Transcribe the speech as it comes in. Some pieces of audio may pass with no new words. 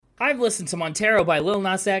I've listened to Montero by Lil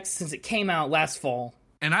Nas X since it came out last fall.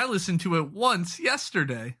 And I listened to it once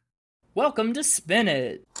yesterday. Welcome to Spin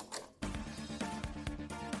It!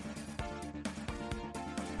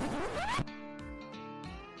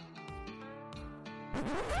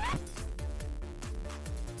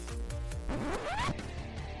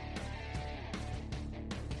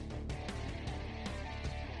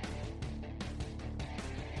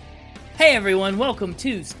 Hey everyone, welcome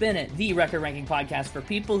to Spin It, the record ranking podcast for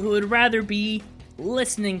people who would rather be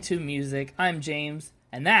listening to music. I'm James,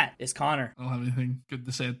 and that is Connor. I don't have anything good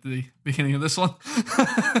to say at the beginning of this one.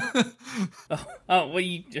 Well,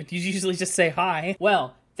 you usually just say hi.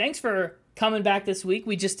 Well, thanks for coming back this week.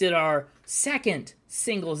 We just did our second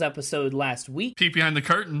singles episode last week. Peek behind the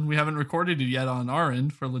curtain. We haven't recorded it yet on our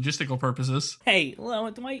end for logistical purposes. Hey,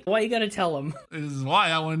 why you gotta tell them? This is why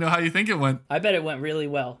I want to know how you think it went. I bet it went really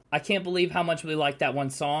well. I can't believe how much we liked that one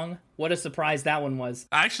song. What a surprise that one was.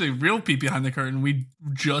 Actually, real peek behind the curtain, we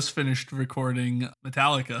just finished recording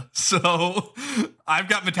Metallica. So I've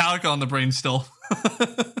got Metallica on the brain still.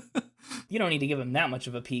 You don't need to give them that much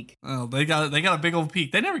of a peek. Oh, they got a big old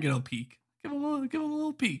peek. They never get a peek. Give them a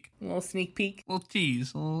little peek. A little sneak peek. A little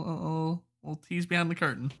tease. A little tease behind the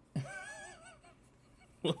curtain.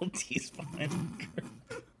 Little tease behind the curtain.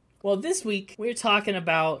 Well, this week, we're talking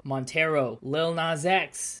about Montero, Lil Nas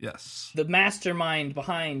X. Yes. The mastermind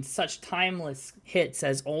behind such timeless hits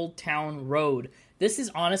as Old Town Road. This is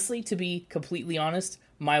honestly, to be completely honest,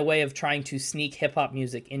 my way of trying to sneak hip-hop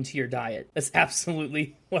music into your diet. That's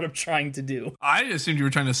absolutely what I'm trying to do. I assumed you were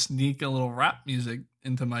trying to sneak a little rap music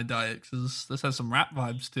into my diet because this has some rap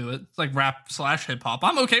vibes to it. It's like rap / hip hop.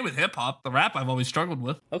 I'm okay with hip hop. The rap I've always struggled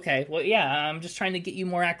with. Okay, well, yeah, I'm just trying to get you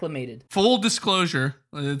more acclimated. Full disclosure,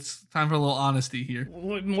 it's time for a little honesty here.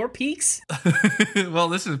 More peaks? Well,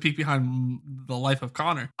 this is a peek behind the life of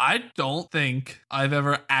Connor. I don't think I've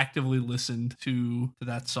ever actively listened to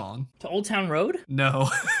that song. To Old Town Road? No.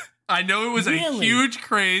 I know it was Really? a huge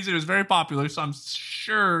craze. It was very popular, so I'm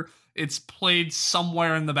sure it's played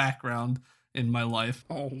somewhere in the background in my life.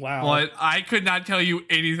 Oh, wow. But I could not tell you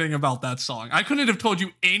anything about that song. I couldn't have told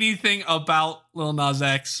you anything about Lil Nas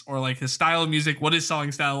X or like his style of music, what his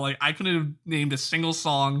song sounded like. I couldn't have named a single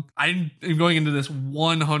song. I'm going into this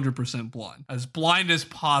 100% blind as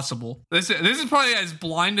possible. This is probably as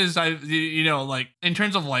blind as like in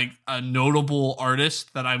terms of like a notable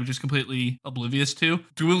artist that I was just completely oblivious to.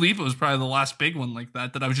 Dua Lipa was probably the last big one like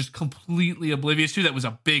that I was just completely oblivious to. That was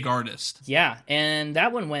a big artist. Yeah, and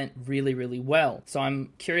that one went really, really well. So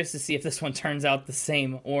I'm curious to see if this one turns out the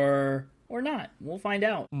same or not. We'll find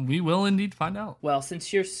out. We will indeed find out. Well,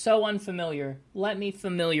 since you're so unfamiliar, let me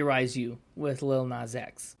familiarize you with Lil Nas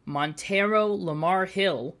X. Montero Lamar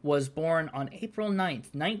Hill was born on April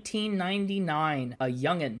 9th, 1999, a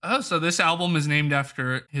youngin'. Oh, so this album is named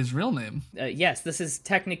after his real name. Yes, this is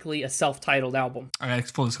technically a self-titled album. All right,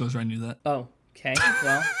 full disclosure, I knew that. Oh, okay,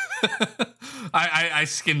 well. I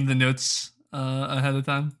skimmed the notes ahead of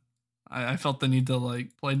time. I felt the need to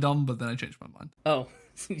like play dumb, but then I changed my mind. Oh,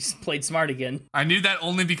 you just played smart again. I knew that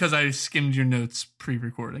only because I skimmed your notes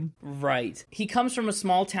pre-recording. Right. He comes from a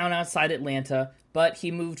small town outside Atlanta, but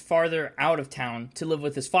he moved farther out of town to live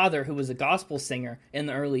with his father, who was a gospel singer in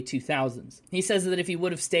the early 2000s. He says that if he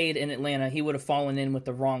would have stayed in Atlanta, he would have fallen in with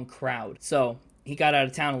the wrong crowd. So he got out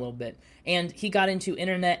of town a little bit. And he got into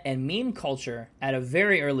internet and meme culture at a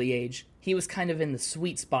very early age. He was kind of in the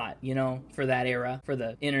sweet spot, for that era, for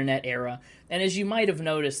the internet era. And as you might have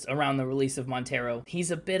noticed around the release of Montero,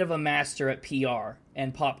 he's a bit of a master at PR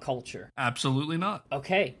and pop culture. Absolutely not.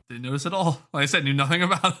 Okay. Didn't notice at all. Like I said, knew nothing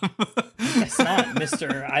about him. Guess not,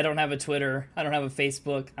 Mr. I don't have a Twitter. I don't have a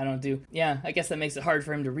Facebook. I don't do... Yeah, I guess that makes it hard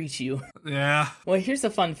for him to reach you. Yeah. Well, here's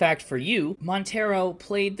a fun fact for you. Montero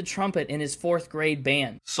played the trumpet in his 4th grade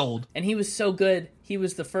band. Sold. And he was so good, he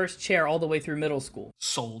was the first chair all the way through middle school.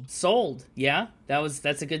 Sold. Yeah,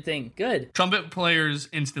 that's a good thing. Good. Trumpet players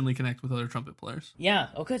instantly connect with other trumpet players. Yeah,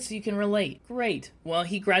 okay, so you can relate. Great. Well,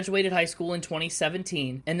 he graduated high school in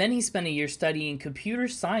 2017, and then he spent a year studying computer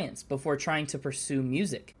science before trying to pursue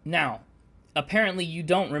music. Now, apparently you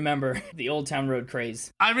don't remember the Old Town Road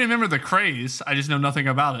craze. I remember the craze. I just know nothing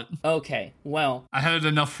about it. Okay, well... I had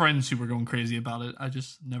enough friends who were going crazy about it. I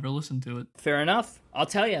just never listened to it. Fair enough. I'll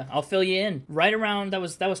tell you. I'll fill you in. Right around, that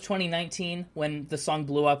was 2019 when the song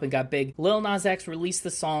blew up and got big. Lil Nas X released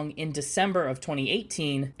the song in December of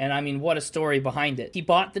 2018, and I mean, what a story behind it. He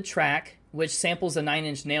bought the track, which samples a Nine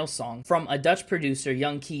Inch Nails song, from a Dutch producer,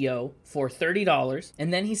 Young Keo, for $30,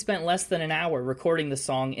 and then he spent less than an hour recording the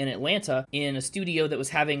song in Atlanta in a studio that was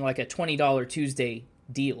having like a $20 Tuesday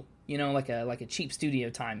deal. Like a cheap studio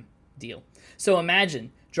time deal. So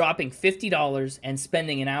imagine dropping $50 and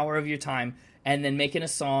spending an hour of your time and then making a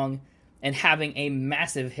song and having a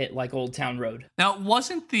massive hit like Old Town Road. Now,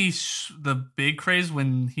 wasn't the big craze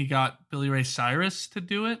when he got Billy Ray Cyrus to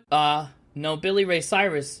do it? No, Billy Ray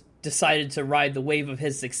Cyrus decided to ride the wave of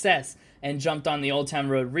his success and jumped on the Old Town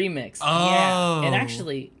Road remix. Oh. Yeah. And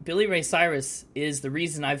actually, Billy Ray Cyrus is the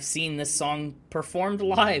reason I've seen this song performed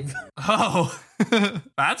live. Oh,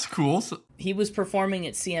 that's cool. He was performing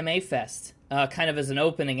at CMA Fest, kind of as an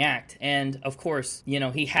opening act. And of course,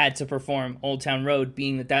 he had to perform Old Town Road,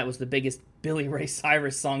 being that was the biggest Billy Ray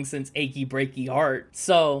Cyrus song since Achy Breaky Heart.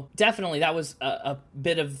 So definitely that was a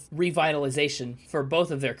bit of revitalization for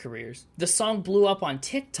both of their careers. The song blew up on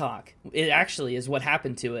TikTok. It actually is what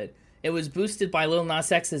happened to it. It was boosted by Lil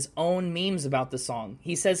Nas X's own memes about the song.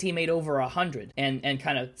 He says he made over 100 and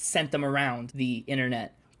kind of sent them around the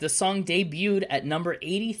internet. The song debuted at number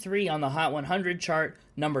 83 on the Hot 100 chart,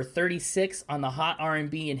 number 36 on the Hot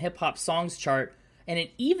R&B and Hip Hop Songs chart, and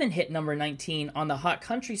it even hit number 19 on the Hot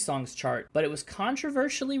Country Songs chart, but it was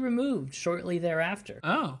controversially removed shortly thereafter.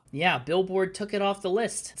 Oh. Yeah, Billboard took it off the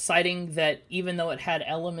list, citing that even though it had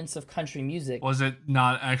elements of country music... Was it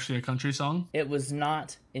not actually a country song? It was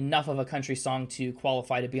not enough of a country song to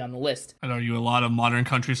qualify to be on the list. I'd argue a lot of modern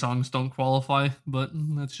country songs don't qualify, but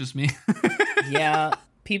that's just me. Yeah,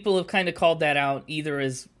 people have kind of called that out either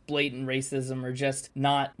as blatant racism or just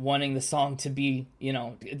not wanting the song to be,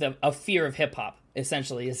 a fear of hip-hop.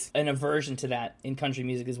 Essentially is an aversion to that in country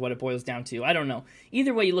music is what it boils down to. I don't know.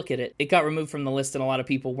 Either way you look at it, it got removed from the list and a lot of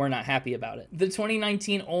people were not happy about it. The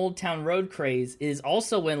 2019 Old Town Road craze is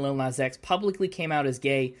also when Lil Nas X publicly came out as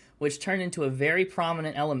gay, which turned into a very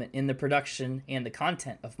prominent element in the production and the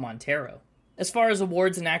content of Montero. As far as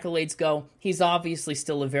awards and accolades go, he's obviously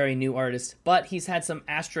still a very new artist, but he's had some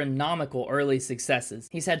astronomical early successes.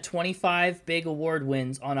 He's had 25 big award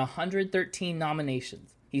wins on 113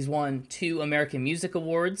 nominations. He's won 2 American Music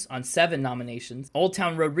Awards on 7 nominations. Old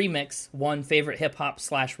Town Road Remix won Favorite Hip Hop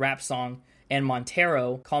 / Rap Song, and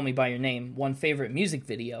Montero, Call Me By Your Name, won Favorite Music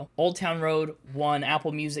Video. Old Town Road won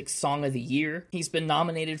Apple Music Song of the Year. He's been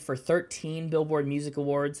nominated for 13 Billboard Music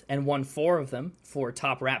Awards and won 4 of them for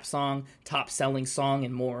Top Rap Song, Top Selling Song,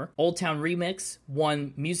 and more. Old Town Remix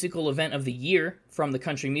won Musical Event of the Year from the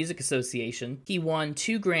Country Music Association. He won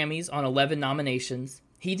 2 Grammys on 11 nominations.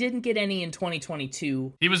 He didn't get any in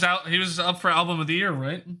 2022. He was up for Album of the Year,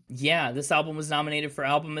 right? Yeah, this album was nominated for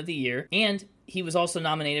Album of the Year, and he was also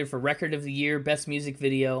nominated for Record of the Year, Best Music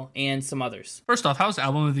Video, and some others. First off, how is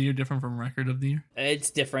Album of the Year different from Record of the Year?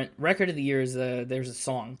 It's different. Record of the Year is there's a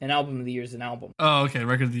song, and Album of the Year is an album. Oh, okay.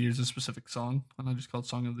 Record of the Year is a specific song, and I just called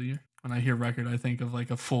Song of the Year. When I hear record, I think of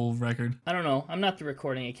like a full record. I don't know. I'm not the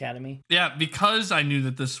Recording Academy. Yeah, because I knew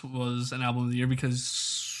that this was an Album of the Year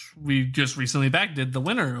because we just recently did the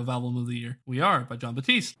winner of Album of the Year. We Are by Jon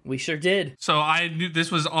Batiste. We sure did. So I knew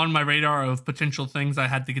this was on my radar of potential things I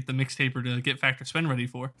had to get the mixtaper to get Factor Spin ready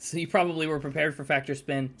for. So you probably were prepared for Factor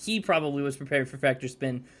Spin. He probably was prepared for Factor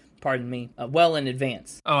Spin, pardon me, well in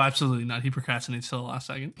advance. Oh, absolutely not. He procrastinates till the last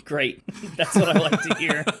second. Great. That's what I like to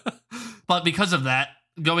hear. But because of that,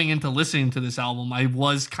 going into listening to this album, I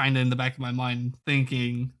was kind of in the back of my mind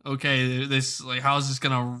thinking, okay, this how is this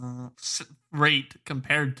gonna rate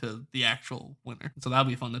compared to the actual winner? So that'll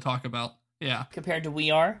be fun to talk about. Yeah. Compared to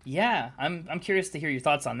We Are? Yeah, I'm curious to hear your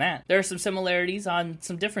thoughts on that. There are some similarities on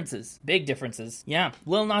some differences. Big differences. Yeah.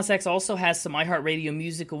 Lil Nas X also has some iHeartRadio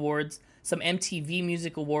Music Awards, some MTV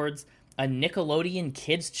Music Awards, a Nickelodeon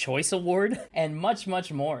Kids' Choice Award, and much,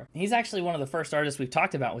 much more. He's actually one of the first artists we've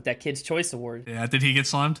talked about with that Kids' Choice Award. Yeah, did he get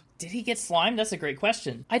slimed? Did he get slimed? That's a great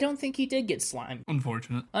question. I don't think he did get slimed.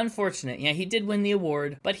 Unfortunate. Yeah, he did win the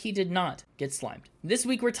award, but he did not get slimed. This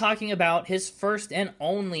week we're talking about his first and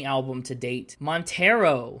only album to date,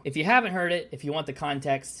 Montero. If you haven't heard it, if you want the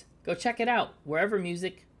context, go check it out, wherever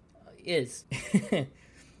music is.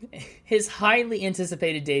 His highly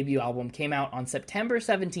anticipated debut album came out on September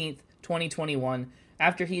 17th, 2021,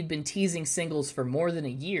 after he had been teasing singles for more than a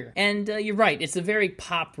year. And you're right, it's a very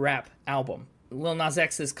pop rap album. Lil Nas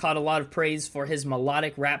X has caught a lot of praise for his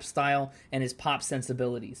melodic rap style and his pop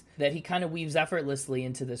sensibilities that he kind of weaves effortlessly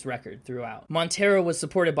into this record throughout. Montero was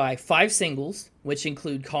supported by 5 singles, which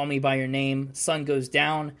include Call Me By Your Name, Sun Goes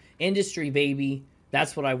Down, Industry Baby,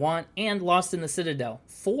 That's What I Want, and Lost in the Citadel.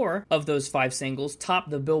 4 of those 5 singles topped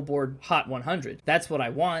the Billboard Hot 100. That's What I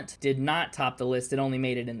Want did not top the list, it only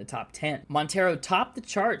made it in the top 10. Montero topped the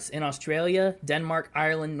charts in Australia, Denmark,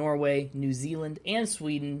 Ireland, Norway, New Zealand, and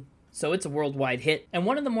Sweden, so it's a worldwide hit. And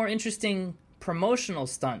one of the more interesting promotional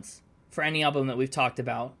stunts for any album that we've talked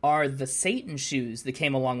about are the Satan shoes that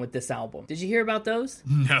came along with this album. Did you hear about those?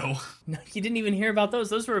 No. No, you didn't even hear about those.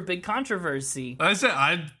 Those were a big controversy. Like I said,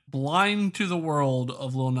 I'm blind to the world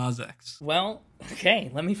of Lil Nas X. Well,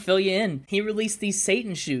 okay, let me fill you in. He released these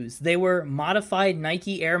Satan shoes. They were modified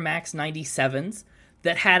Nike Air Max 97s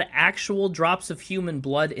that had actual drops of human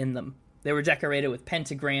blood in them. They were decorated with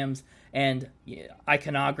pentagrams and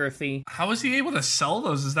iconography. How is he able to sell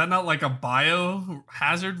those? Is that not like a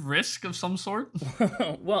biohazard risk of some sort?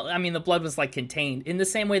 Well, I mean, the blood was like contained in the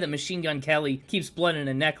same way that Machine Gun Kelly keeps blood in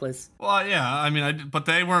a necklace. Well, yeah, I mean, but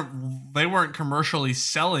they weren't commercially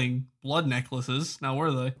selling blood necklaces. Now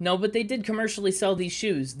were they? No, but they did commercially sell these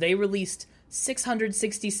shoes. They released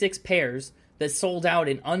 666 pairs that sold out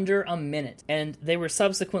in under a minute, and they were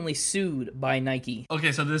subsequently sued by Nike.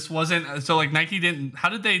 Okay, so this wasn't, so like Nike didn't, how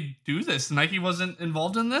did they do this? Nike wasn't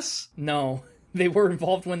involved in this? No, they were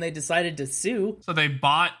involved when they decided to sue. So they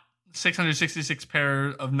bought 666 pair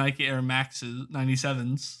of Nike Air Maxes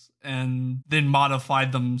 97s and then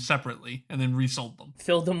modified them separately and then resold them.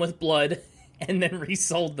 Filled them with blood and then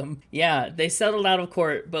resold them. Yeah, they settled out of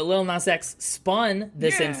court, but Lil Nas X spun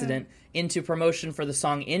this incident into promotion for the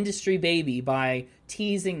song Industry Baby by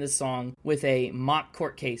teasing the song with a mock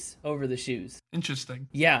court case over the shoes. Interesting.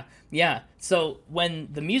 Yeah. So when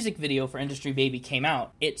the music video for Industry Baby came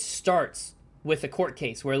out, it starts with a court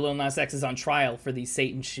case where Lil Nas X is on trial for these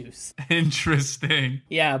Satan shoes. Interesting.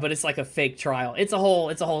 Yeah, but it's like a fake trial. It's a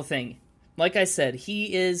whole thing. Like I said,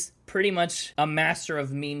 he is pretty much a master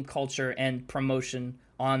of meme culture and promotion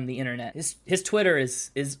on the internet. His Twitter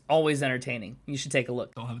is always entertaining. You should take a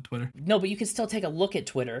look. Don't have a Twitter. No, but you can still take a look at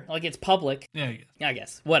Twitter. Like, it's public. Yeah, I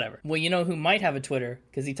guess. Whatever. Well, you know who might have a Twitter?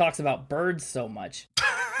 Because he talks about birds so much.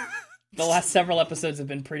 The last several episodes have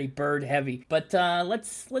been pretty bird heavy. But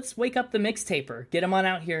let's wake up the mixtaper. Get him on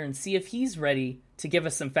out here and see if he's ready to give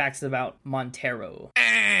us some facts about Montero.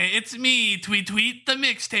 Hey, it's me, Tweet the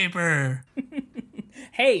mixtaper.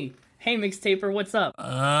 Hey, mixtaper, what's up?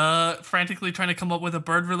 Frantically trying to come up with a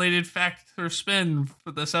bird-related fact or spin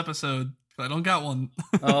for this episode. I don't got one.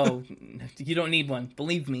 Oh, you don't need one.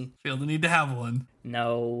 Believe me. Feel the need to have one.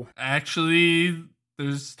 No. Actually,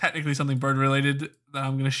 there's technically something bird-related that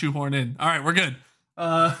I'm going to shoehorn in. All right, we're good.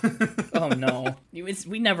 Oh, no.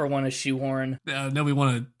 We never want a shoehorn. No, we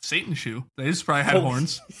want a Satan shoe. They just probably had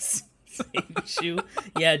horns. Satan shoe?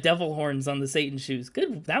 Yeah, devil horns on the Satan shoes.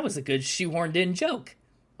 Good. That was a good shoehorned in joke.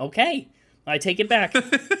 Okay, I take it back.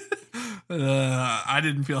 I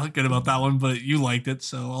didn't feel good about that one, but you liked it,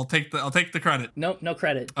 so I'll take the credit. Nope, no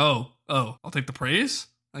credit. Oh, I'll take the praise.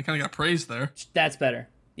 I kind of got praise there. That's better.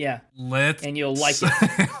 Yeah. And you'll like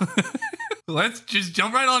it. Let's just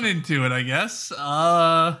jump right on into it, I guess.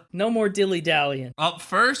 No more dilly-dallying. Up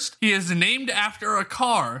first, he is named after a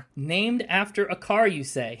car. Named after a car, you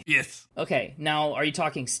say? Yes. Okay, now, are you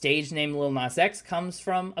talking stage name Lil Nas X comes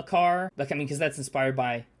from a car? Like, I mean, because that's inspired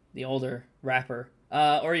by the older rapper. Or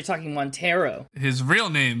are you talking Montero? His real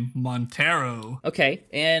name, Montero. Okay,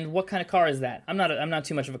 and what kind of car is that? I'm not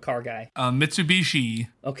too much of a car guy. Mitsubishi.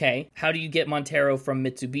 Okay, how do you get Montero from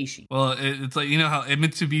Mitsubishi? Well, it's like, you know how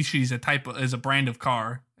Mitsubishi is a brand of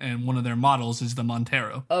car, and one of their models is the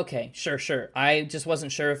Montero. Okay, sure. I just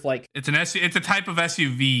wasn't sure if like it's a type of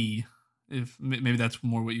SUV. If maybe that's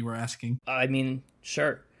more what you were asking. I mean,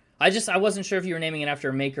 sure. I wasn't sure if you were naming it after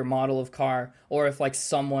a make or model of car, or if like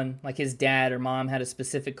someone, like his dad or mom, had a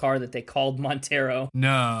specific car that they called Montero.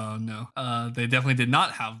 No. They definitely did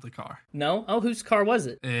not have the car. No? Oh, whose car was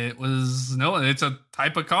it? It's a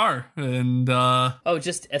type of car, and oh,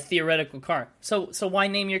 just a theoretical car. So why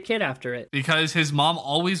name your kid after it? Because his mom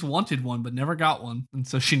always wanted one, but never got one, and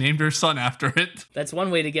so she named her son after it. That's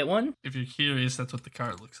one way to get one. If you're curious, that's what the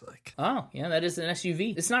car looks like. Oh, yeah, that is an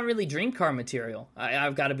SUV. It's not really dream car material.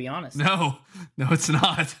 I've got to be honest. No, it's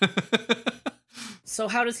not. So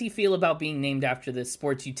how does he feel about being named after this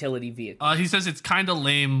sports utility vehicle? He says it's kind of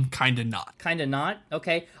lame, kind of not. Kind of not?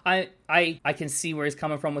 Okay. I can see where he's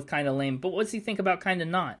coming from with kind of lame, but what does he think about kind of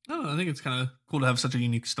not? I think it's kind of cool to have such a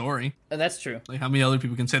unique story. That's true. Like, how many other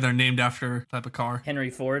people can say they're named after a type of car? Henry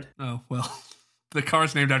Ford. Oh, well, the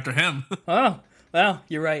car's named after him. Oh, well,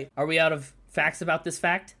 you're right. Are we out of facts about this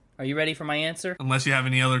fact? Are you ready for my answer? Unless you have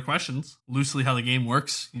any other questions. Loosely how the game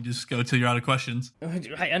works. You just go till you're out of questions.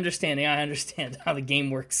 I understand how the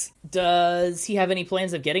game works. Does he have any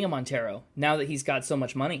plans of getting a Montero now that he's got so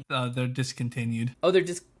much money? They're discontinued. Oh, well,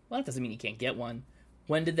 that doesn't mean he can't get one.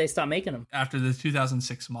 When did they stop making them? After the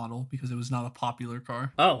 2006 model, because it was not a popular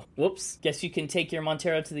car. Oh, whoops. Guess you can take your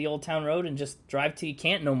Montero to the Old Town Road and just drive till you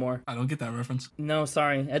can't no more. I don't get that reference. No,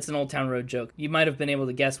 sorry. That's an Old Town Road joke. You might have been able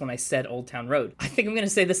to guess when I said Old Town Road. I think I'm going to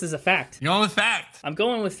say this is a fact. You're going with fact. I'm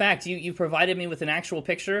going with fact. You provided me with an actual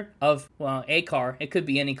picture of, well, a car. It could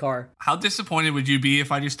be any car. How disappointed would you be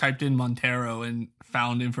if I just typed in Montero and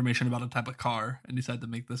found information about a type of car and decided to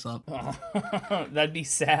make this up? Oh, that'd be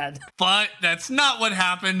sad. But that's not what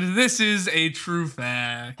happened. This is a true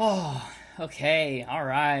fact. Oh, okay. All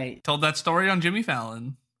right. Told that story on Jimmy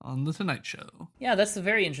Fallon on The Tonight Show. Yeah, that's a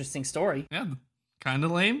very interesting story. Yeah, kind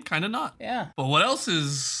of lame, kind of not. Yeah. But what else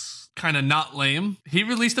is kind of not lame? He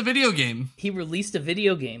released a video game. He released a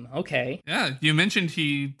video game. Okay. Yeah, you mentioned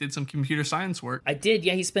he did some computer science work. I did.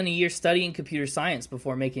 Yeah, he spent a year studying computer science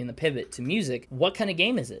before making the pivot to music. What kind of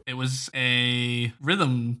game is it? It was a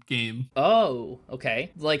rhythm game Oh,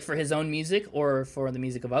 okay. Like for his own music or for the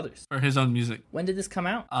music of others? for his own music. When did this come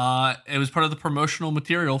out? It was part of the promotional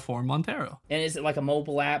material for Montero. And is it like a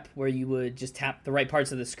mobile app where you would just tap the right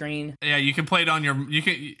parts of the screen? Yeah, you can play it on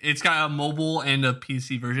it's got a mobile and a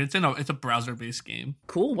PC version. It's a browser-based game.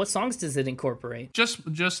 Cool. What songs does it incorporate? Just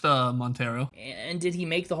Montero. And did he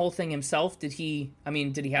make the whole thing himself? Did he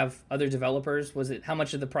have other developers? How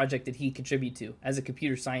much of the project did he contribute to as a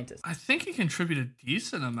computer scientist? I think he contributed a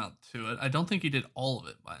decent amount to it. I don't think he did all of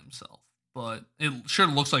it by himself, but it sure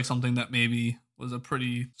looks like something that maybe was a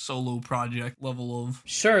pretty solo project level of...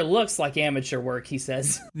 Sure looks like amateur work, he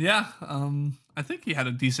says. Yeah, I think he had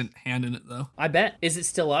a decent hand in it, though. I bet. Is it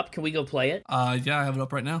still up? Can we go play it? Yeah, I have it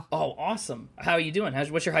up right now. Oh, awesome. How are you doing?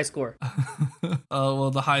 What's your high score? Well,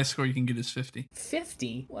 the highest score you can get is 50.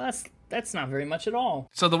 50? Well, that's not very much at all.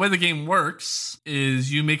 So the way the game works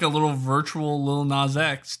is you make a little virtual Lil Nas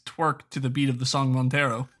X twerk to the beat of the song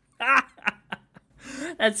Montero.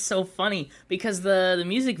 That's so funny because the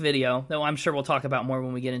music video, though I'm sure we'll talk about more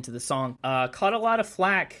when we get into the song, caught a lot of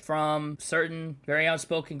flack from certain very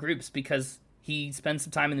outspoken groups because he spends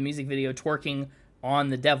some time in the music video twerking on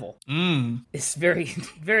the devil. It's very,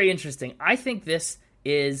 very interesting. I think this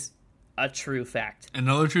is a true fact.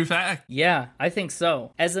 Another true fact. Yeah, I think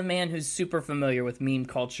so. As a man who's super familiar with meme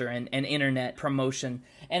culture and internet promotion,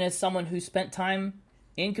 and as someone who spent time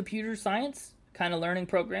in computer science, kind of learning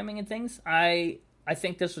programming and things, I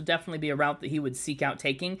think this would definitely be a route that he would seek out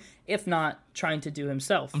taking, if not trying to do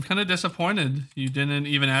himself. I'm kind of disappointed you didn't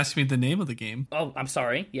even ask me the name of the game. Oh, I'm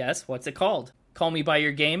sorry. Yes, what's it called? Call Me By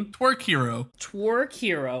Your Game? Twerk Hero. Twerk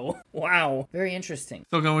Hero. Wow. Very interesting.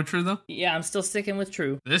 Still going with true, though? Yeah, I'm still sticking with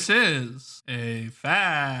true. This is a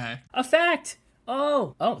fact. A fact!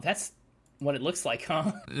 Oh, that's what it looks like,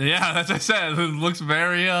 huh? Yeah, as I said, it looks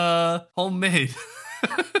very, homemade.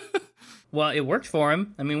 Well, it worked for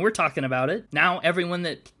him. I mean, we're talking about it. Now everyone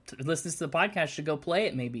that listens to the podcast should go play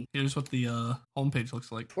it, maybe. Here's what the homepage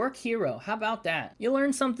looks like. Twerk Hero. How about that? You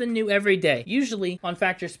learn something new every day. Usually on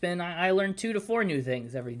Factor Spin, I learn 2 to 4 new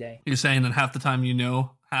things every day. You're saying that half the time you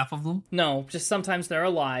know half of them? No, just sometimes there are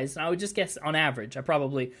lies. I would just guess on average, I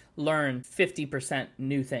probably learn 50%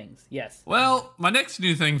 new things. Yes. Well, my next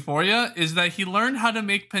new thing for you is that he learned how to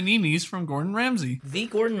make paninis from Gordon Ramsay. The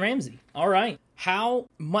Gordon Ramsay. All right. How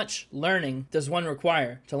much learning does one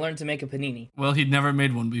require to learn to make a panini? Well, he'd never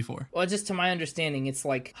made one before. Well, just to my understanding, it's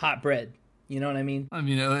like hot bread. You know what I mean? I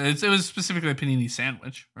mean, it was specifically a panini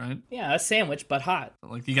sandwich, right? Yeah, a sandwich, but hot.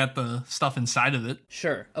 Like, you got the stuff inside of it.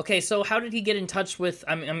 Sure. Okay, so how did he get in touch with...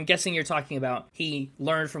 I'm guessing you're talking about he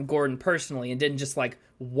learned from Gordon personally and didn't just, like,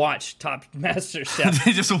 watch Top Master Chef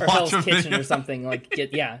They just or watch Hell's a Kitchen video. or something. Like,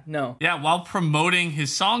 no. Yeah, while promoting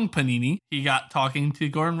his song Panini, he got talking to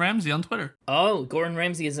Gordon Ramsay on Twitter. Oh, Gordon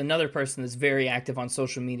Ramsay is another person that's very active on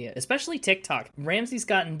social media, especially TikTok. Ramsay's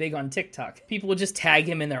gotten big on TikTok. People will just tag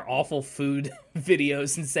him in their awful food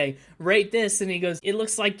videos and say, rate this, and he goes, it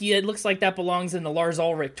looks like that belongs in the Lars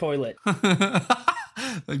Ulrich toilet.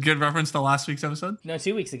 A good reference to last week's episode? No,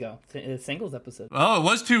 2 weeks ago. The singles episode. Oh, it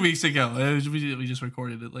was 2 weeks ago. We just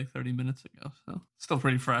recorded it like 30 minutes ago, so still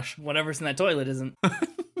pretty fresh. Whatever's in that toilet isn't.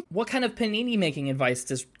 What kind of panini making advice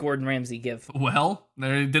does Gordon Ramsay give? Well,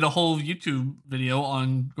 they did a whole YouTube video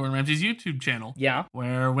on Gordon Ramsay's YouTube channel. Yeah.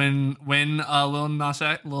 Where when Lil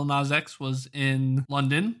Nas X was in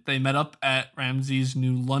London, they met up at Ramsay's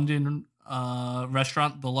new London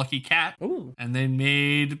restaurant, The Lucky Cat. Ooh. And they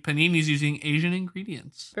made paninis using Asian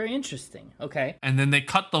ingredients. Very interesting. Okay. And then they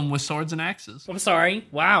cut them with swords and axes. I'm sorry.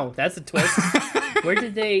 Wow, that's a twist. Where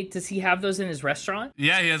does he have those in his restaurant?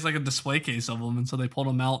 Yeah, he has like a display case of them, and so they pulled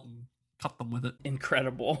them out and cut them with it.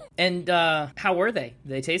 Incredible. And how were they?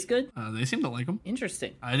 Did they taste good? They seem to like them.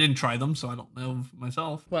 Interesting. I didn't try them, so I don't know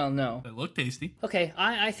myself. Well, no. They look tasty. Okay,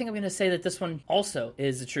 I think I'm going to say that this one also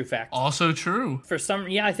is a true fact. Also true.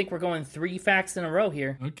 I think we're going 3 facts in a row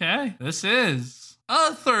here. Okay, this is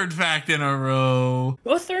a third fact in a row.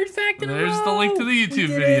 A third fact in a row. There's the link to the YouTube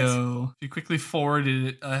video. If you quickly forwarded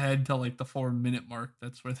it ahead to like the 4-minute mark,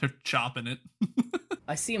 that's where they're chopping it.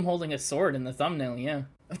 I see him holding a sword in the thumbnail, yeah.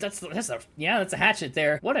 That's a hatchet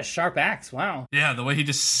there. What a sharp axe, wow. Yeah, the way he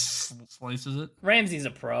just slices it. Ramsey's a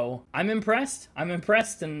pro. I'm impressed,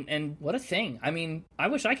 and what a thing. I mean, I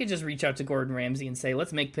wish I could just reach out to Gordon Ramsay and say,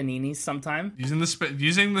 let's make paninis sometime. Using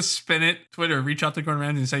the Spin It Twitter, reach out to Gordon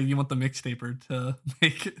Ramsay and say you want the mixtaper to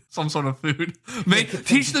make some sort of food.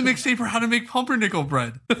 Teach the mixtaper how to make pumpernickel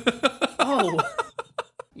bread. Oh,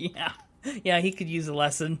 yeah. Yeah, he could use a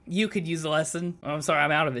lesson. You could use a lesson. Oh, I'm sorry,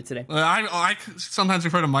 I'm out of it today. I sometimes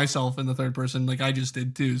refer to myself in the third person like I just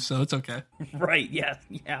did too, so it's okay. Right, yeah.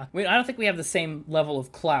 I don't think we have the same level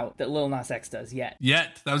of clout that Lil Nas X does yet.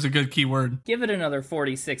 That was a good key word. Give it another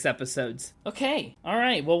 46 episodes. Okay, all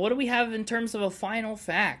right. Well, what do we have in terms of a final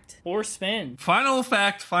fact or spin? Final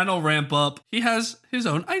fact, final ramp up. He has his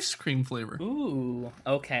own ice cream flavor. Ooh,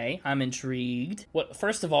 okay. I'm intrigued.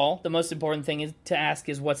 First of all, the most important thing to ask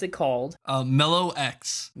is what's it called? Mellow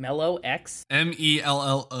X. Mellow X?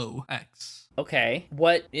 MELLOX. Okay.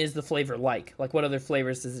 What is the flavor like? Like, what other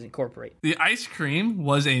flavors does it incorporate? The ice cream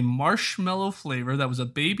was a marshmallow flavor that was a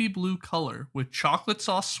baby blue color with chocolate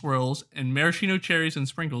sauce swirls and maraschino cherries and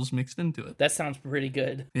sprinkles mixed into it. That sounds pretty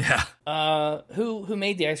good. Yeah. Who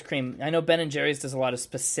made the ice cream? I know Ben & Jerry's does a lot of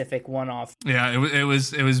specific one-off. Yeah, it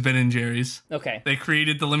was Ben & Jerry's. Okay. They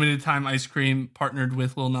created the limited time ice cream, partnered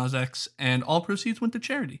with Lil Nas X, and all proceeds went to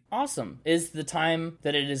charity. Awesome. Is the time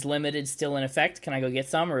that it is limited still in effect? Can I go get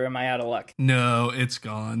some, or am I out of luck? No, it's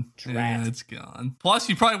gone. Drat. Yeah, it's gone. Plus,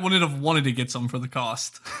 you probably wouldn't have wanted to get some for the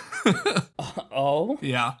cost. Oh?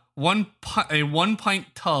 Yeah. A 1 pint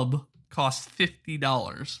tub cost $50.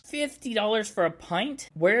 $50 for a pint?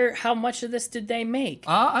 How much of this did they make?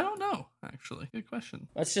 I don't know, actually. Good question.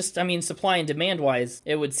 That's just, supply and demand wise,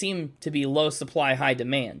 it would seem to be low supply, high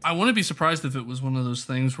demand. I wouldn't be surprised if it was one of those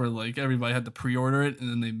things where like everybody had to pre-order it and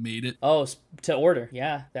then they made it. Oh, to order.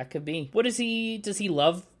 Yeah, that could be. Does he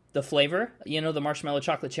love the flavor? The marshmallow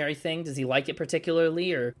chocolate cherry thing? Does he like it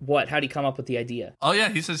particularly, or what? How'd he come up with the idea? Oh yeah,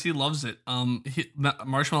 he says he loves it.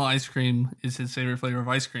 Marshmallow ice cream is his favorite flavor of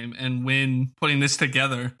ice cream, and when putting this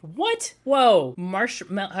together... What? Whoa.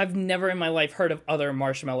 I've never in my life heard of other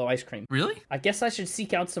marshmallow ice cream. Really? I guess I should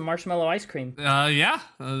seek out some marshmallow ice cream.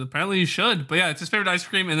 Apparently you should. But yeah, it's his favorite ice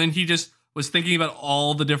cream, and then he just was thinking about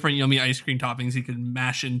all the different yummy ice cream toppings he could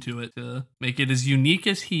mash into it to make it as unique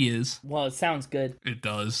as he is. Well, it sounds good. It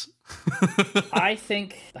does. I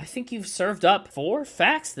think you've served up 4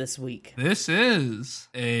 facts this week. This is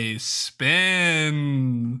a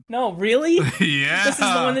spin. No, really? Yeah. This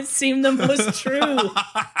is the one that seemed the most true.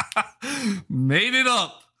 Made it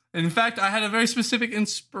up. In fact, I had a very specific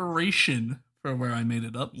inspiration for where I made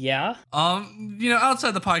it up. Yeah?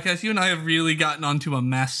 Outside the podcast, you and I have really gotten onto a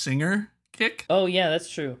Masked Singer kick. Oh, yeah, that's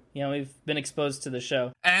true. We've been exposed to the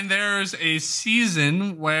show. And there's a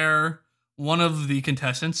season where one of the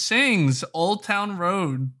contestants sings Old Town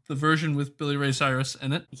Road, the version with Billy Ray Cyrus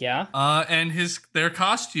in it. Yeah. And their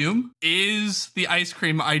costume is the ice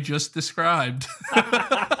cream I just described.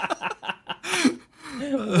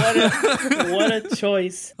 What a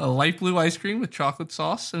choice. A light blue ice cream with chocolate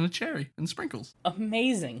sauce and a cherry and sprinkles.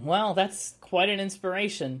 Amazing. Well, that's quite an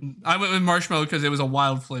inspiration. I went with marshmallow because it was a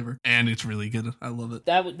wild flavor, and it's really good. I love it.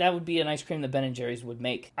 That would be an ice cream that Ben & Jerry's would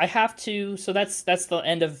make. I have to, so that's the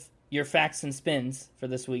end of your facts and spins for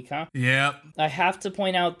this week, huh? Yep. I have to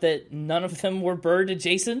point out that none of them were bird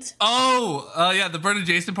adjacent. Oh, yeah, the bird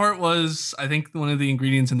adjacent part was, I think one of the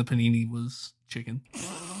ingredients in the panini was chicken.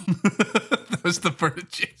 That was the bird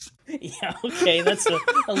adjacent. Yeah, okay, that's a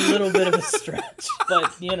little bit of a stretch,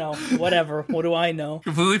 but whatever. What do I know?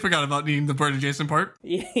 Completely forgot about needing the bird adjacent part.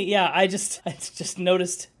 Yeah, I just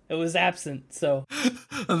noticed it was absent, so.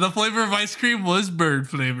 The flavor of ice cream was bird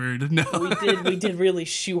flavored. No. We did really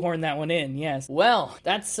shoehorn that one in, yes. Well,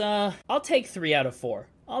 that's, I'll take 3 out of 4.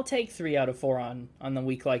 I'll take 3 out of 4 on the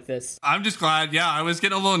week like this. I'm just glad. Yeah, I was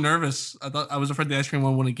getting a little nervous. I was afraid the ice cream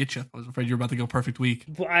one wouldn't get you. I was afraid you were about to go perfect week.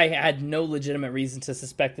 I had no legitimate reason to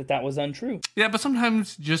suspect that was untrue. Yeah, but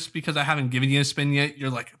sometimes just because I haven't given you a spin yet, you're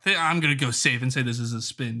like, I'm going to go safe and say this is a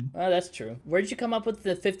spin. Oh, that's true. Where'd you come up with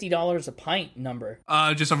the $50 a pint number?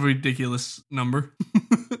 Just a ridiculous number.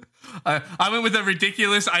 I went with a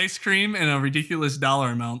ridiculous ice cream and a ridiculous dollar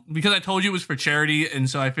amount because I told you it was for charity, and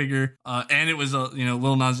so I figure, and it was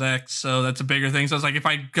Lil Nas X, so that's a bigger thing. So I was like, if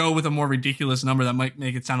I go with a more ridiculous number, that might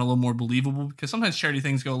make it sound a little more believable because sometimes charity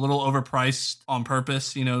things go a little overpriced on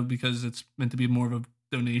purpose, because it's meant to be more of a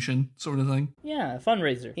donation sort of thing. Yeah, a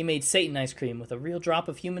fundraiser. He made Satan ice cream with a real drop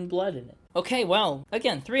of human blood in it. Okay, well,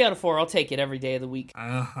 again, 3 out of 4. I'll take it every day of the week.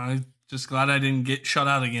 I'm just glad I didn't get shut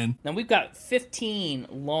out again. Now we've got 15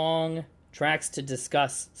 long tracks to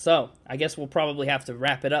discuss, so I guess we'll probably have to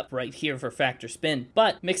wrap it up right here for Fact or Spin.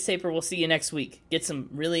 But Mixtaper, we'll see you next week. Get some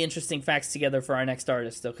really interesting facts together for our next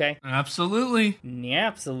artist, okay? Absolutely. Yeah,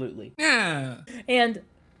 absolutely. Yeah. And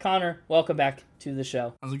Connor, welcome back to the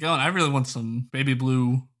show. How's it going? I really want some baby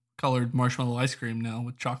blue colored marshmallow ice cream now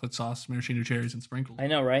with chocolate sauce, maraschino cherries, and sprinkles. I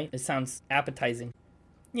know, right? It sounds appetizing.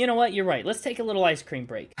 You know what? You're right. Let's take a little ice cream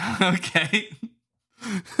break. Okay.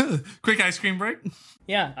 Quick ice cream break.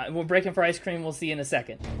 Yeah, we're breaking for ice cream. We'll see you in a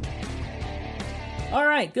second. All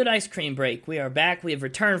right, good ice cream break. We are back. We have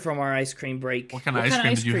returned from our ice cream break. What kind of ice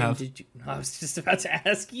cream did you have? I was just about to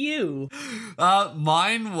ask you.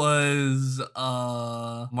 Mine was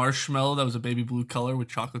marshmallow that was a baby blue color with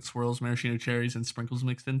chocolate swirls, maraschino cherries, and sprinkles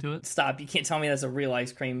mixed into it. Stop. You can't tell me that's a real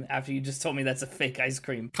ice cream after you just told me that's a fake ice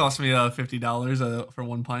cream. Cost me $50 for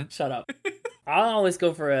 1 pint. Shut up. I'll always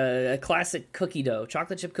go for a classic cookie dough.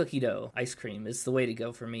 Chocolate chip cookie dough ice cream is the way to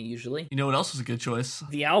go for me, usually. You know what else was a good choice?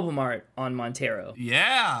 The album art on Montero.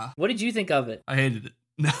 Yeah. What did you think of it? I hated it.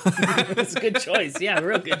 It's a good choice. Yeah,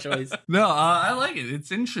 real good choice. No, I like it.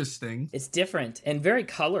 It's interesting. It's different and very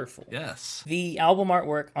colorful. Yes. The album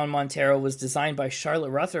artwork on Montero was designed by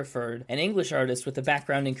Charlotte Rutherford, an English artist with a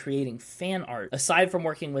background in creating fan art. Aside from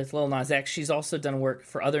working with Lil Nas X, she's also done work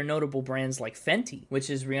for other notable brands like Fenty,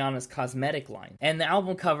 which is Rihanna's cosmetic line. And the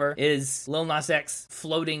album cover is Lil Nas X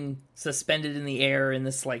floating suspended in the air in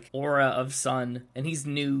this like aura of sun, and he's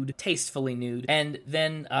nude, tastefully nude. And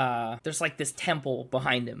then there's like this temple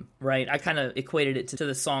behind him, right? I kind of equated it to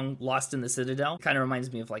the song Lost in the Citadel. Kind of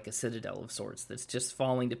reminds me of like a citadel of sorts that's just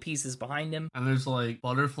falling to pieces behind him. And there's like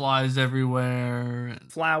butterflies everywhere,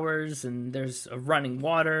 flowers, and there's a running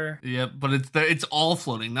water. Yep, but it's all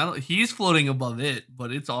floating. He's floating above it,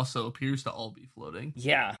 but it also appears to all be floating.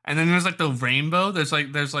 Yeah. And then there's like the rainbow. There's like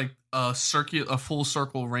a full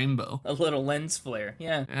circle rainbow. A little lens flare.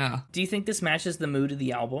 Yeah. Do you think this matches the mood of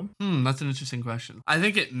the album? That's an interesting question. I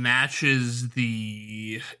think it matches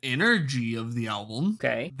the energy of the album.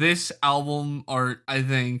 Okay. This album art, I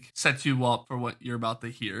think, sets you up for what you're about to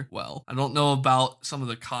hear. Well, I don't know about some of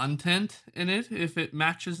the content in it, if it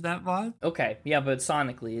matches that vibe. Okay. Yeah, but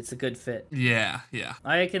sonically, it's a good fit. Yeah.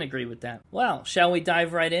 I can agree with that. Well, shall we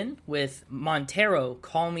dive right in with Montero,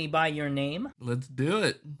 Call Me By Your Name? Let's do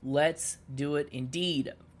it. Let's do it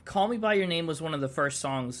indeed. Call Me By Your Name was one of the first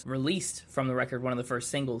songs released from the record, one of the first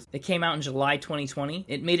singles. It came out in July 2020.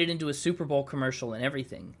 It made it into a Super Bowl commercial and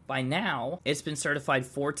everything. By now, it's been certified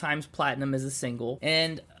 4 times platinum as a single,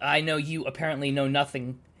 and I know you apparently know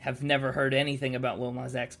nothing, have never heard anything about Lil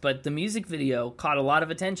Nas X, but the music video caught a lot of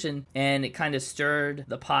attention, and it kind of stirred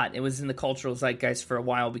the pot. It was in the cultural zeitgeist for a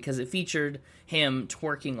while because it featured him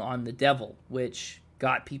twerking on the devil, which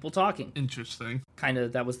got people talking. Interesting. Kind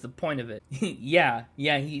of, that was the point of it. Yeah,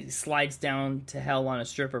 he slides down to hell on a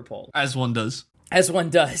stripper pole. As one does.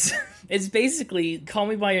 It's basically, Call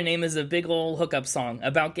Me By Your Name is a big old hookup song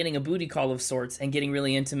about getting a booty call of sorts and getting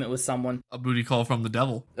really intimate with someone. A booty call from the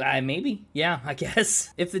devil. Maybe. Yeah, I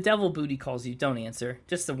guess. If the devil booty calls you, don't answer.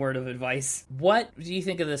 Just a word of advice. What do you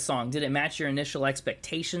think of this song? Did it match your initial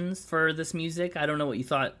expectations for this music? I don't know what you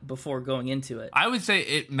thought before going into it. I would say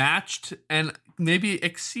it matched and maybe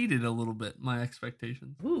exceeded a little bit my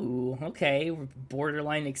expectations. Ooh, okay.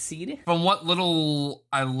 Borderline exceeded? From what little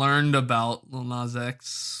I learned about Lil Nas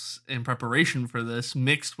X in preparation for this,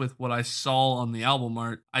 mixed with what I saw on the album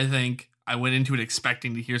art, I think I went into it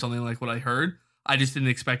expecting to hear something like what I heard. I just didn't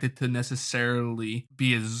expect it to necessarily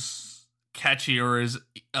be as catchy or as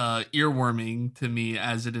earworming to me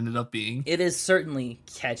as it ended up being. It is certainly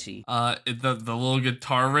catchy. The little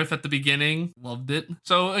guitar riff at the beginning, loved it.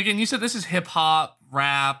 So again, you said this is hip hop,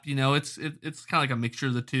 rap, it's kind of like a mixture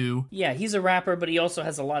of the two. Yeah, he's a rapper, but he also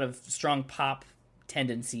has a lot of strong pop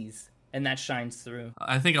tendencies, and that shines through.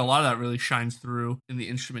 I think a lot of that really shines through in the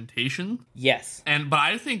instrumentation. Yes. But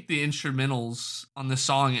I think the instrumentals on this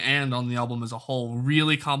song and on the album as a whole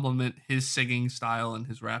really complement his singing style and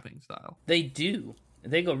his rapping style. They do.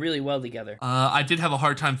 They go really well together. I did have a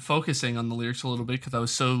hard time focusing on the lyrics a little bit because I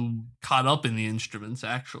was so caught up in the instruments,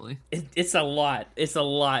 actually. It's a lot. It's a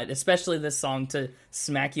lot, especially this song to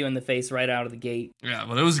smack you in the face right out of the gate. Yeah,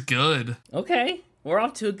 but it was good. Okay. We're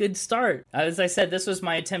off to a good start. As I said, this was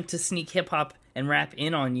my attempt to sneak hip hop and rap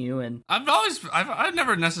in on you, and I've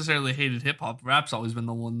never necessarily hated hip hop. Rap's always been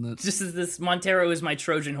the one that. just as this Montero is my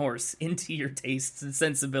Trojan horse into your tastes and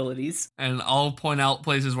sensibilities. And I'll point out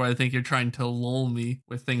places where I think you're trying to lull me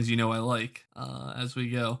with things you know I like as we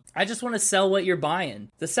go. I just want to sell what you're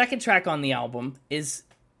buying. The second track on the album is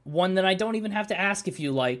one that I don't even have to ask if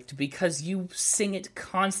you liked, because you sing it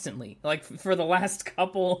constantly. Like, for the last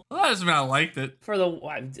couple... Well, that doesn't mean I liked it.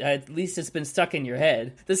 At least it's been stuck in your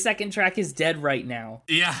head. The second track is Dead Right Now.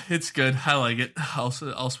 Yeah, it's good. I like it. I'll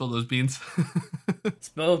spill those beans.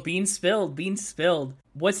 Beans spilled.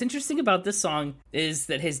 What's interesting about this song is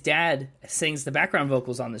that his dad sings the background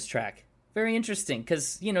vocals on this track. Very interesting,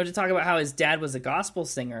 because, to talk about how his dad was a gospel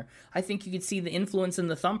singer, I think you could see the influence in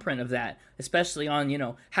the thumbprint of that, especially on,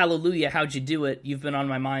 Hallelujah, How'd You Do It? You've been on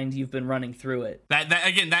my mind, you've been running through it. That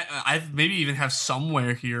I maybe even have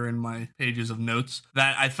somewhere here in my pages of notes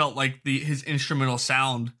that I felt like his instrumental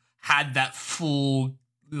sound had that full,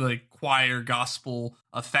 like, choir gospel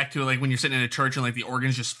effect to it, like when you're sitting in a church and, like, the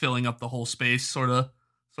organ's just filling up the whole space, sort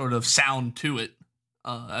of sound to it.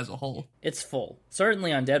 As a whole, it's full.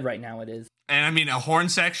 Certainly on Dead Right Now it is. And I mean, a horn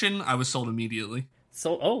section, I was sold immediately.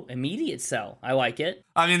 So, immediate sell. I like it.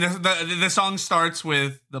 I mean, the song starts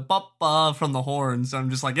with the ba from the horns. I'm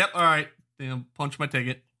just like, yep, all right, punch my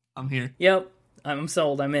ticket. I'm here. Yep, I'm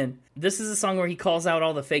sold. I'm in. This is a song where he calls out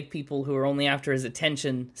all the fake people who are only after his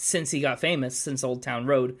attention since he got famous, since Old Town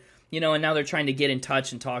Road. And now they're trying to get in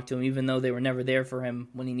touch and talk to him, even though they were never there for him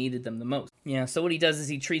when he needed them the most. Yeah, so what he does is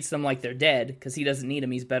he treats them like they're dead, because he doesn't need them.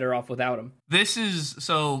 He's better off without them. This is,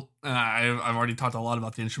 so, I've already talked a lot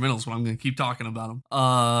about the instrumentals, but I'm going to keep talking about them.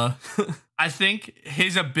 I think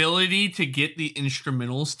his ability to get the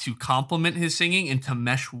instrumentals to complement his singing and to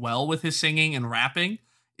mesh well with his singing and rapping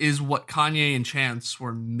is what Kanye and Chance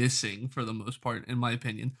were missing for the most part, in my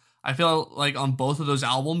opinion. I feel like on both of those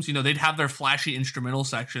albums, they'd have their flashy instrumental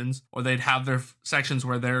sections, or they'd have their sections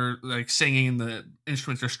where they're like singing and the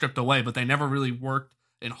instruments are stripped away, but they never really worked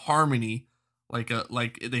in harmony like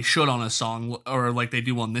they should on a song, or like they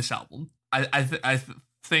do on this album. I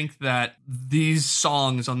think that these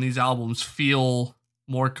songs on these albums feel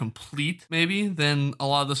more complete, maybe, than a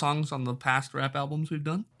lot of the songs on the past rap albums we've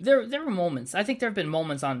done. There were moments. I think there have been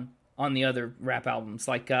moments on the other rap albums,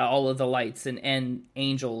 like All of the Lights and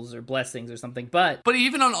Angels or Blessings or something, but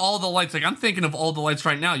even on All the Lights, like I'm thinking of All the Lights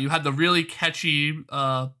right now, you had the really catchy going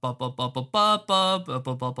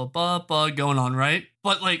on, right?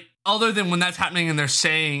 But like, other than when that's happening and they're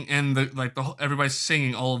saying and everybody's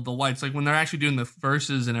singing All of the Lights, like when they're actually doing the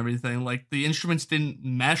verses and everything, like the instruments didn't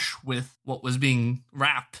mesh with what was being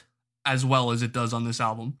rapped as well as it does on this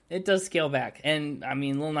album. It does scale back, and I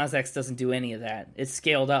mean, Lil Nas X doesn't do any of that. It's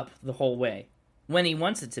scaled up the whole way when he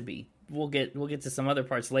wants it to be. We'll get to some other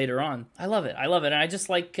parts later on. I love it, and I just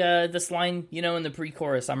like this line, in the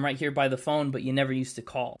pre-chorus, I'm right here by the phone, but you never used to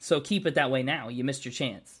call. So keep it that way now. You missed your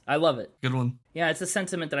chance. I love it. Good one. Yeah, it's a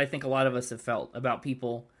sentiment that I think a lot of us have felt about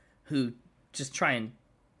people who just try and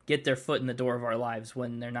get their foot in the door of our lives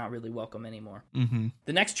when they're not really welcome anymore. Mm-hmm.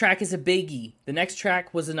 The next track is a biggie. The next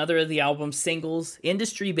track was another of the album's singles,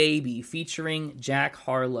 Industry Baby, featuring Jack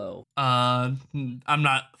Harlow. I'm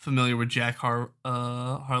not familiar with Jack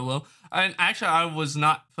Harlow. And actually, I was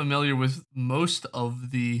not familiar with most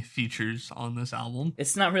of the features on this album.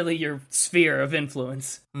 It's not really your sphere of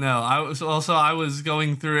influence. No, I was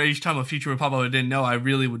going through each time a feature would pop up I didn't know, I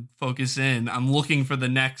really would focus in. I'm looking for the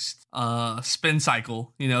next spin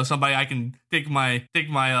cycle. Somebody I can dig my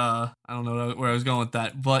I don't know where I was going with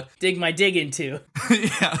that, but dig my dig into.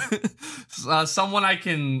 Yeah. Someone I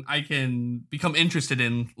can become interested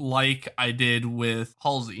in, like I did with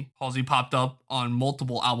Halsey. Halsey popped up on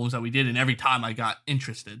multiple albums that we did, and every time I got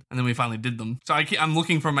interested, and then we finally did them. So I'm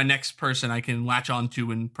looking for my next person I can latch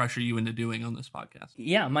onto and pressure you into doing on this podcast.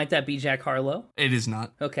 Yeah, might that be Jack Harlow? It is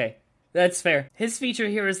not. Okay. That's fair. His feature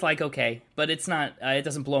here is like, okay, but it's not, it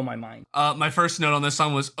doesn't blow my mind. My first note on this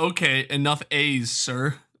song was, okay, enough A's,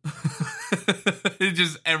 sir. It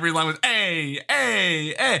just, every line was A.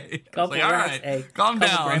 Couple like, rocks, right, A. Calm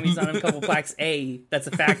couple down. Grammys on him, couple plaques, A. That's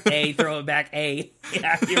a fact, A. Throw it back, A.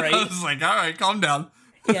 Yeah, you're right. I was like, all right, calm down.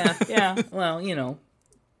 Yeah. Well,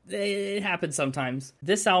 it happens sometimes.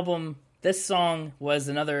 This song was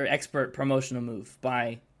another expert promotional move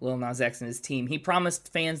by Lil Nas X and his team. He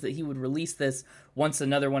promised fans that he would release this once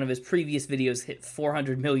another one of his previous videos hit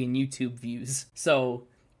 400 million YouTube views. So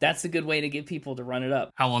that's a good way to get people to run it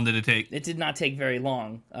up. How long did it take? It did not take very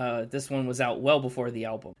long. This one was out well before the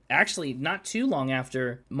album. Actually, not too long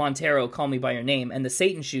after Montero, Call Me By Your Name, and the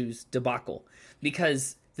Satan Shoes debacle.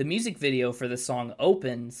 Because The music video for the song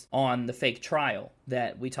opens on the fake trial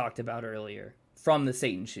that we talked about earlier from the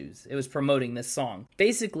Satan Shoes. It was promoting this song.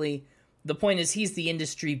 Basically, the point is he's the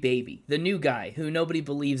industry baby, the new guy who nobody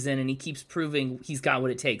believes in, and he keeps proving he's got what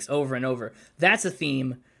it takes over and over. That's a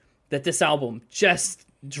theme that this album just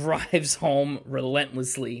drives home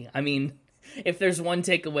relentlessly. I mean, if there's one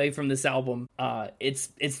takeaway from this album, it's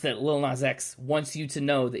that Lil Nas X wants you to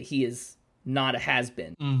know that he is not a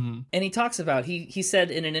has-been. Mm-hmm. And he talks about, he said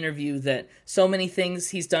in an interview that so many things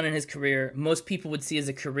he's done in his career, most people would see as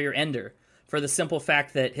a career ender, for the simple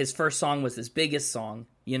fact that his first song was his biggest song,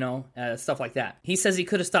 stuff like that. He says he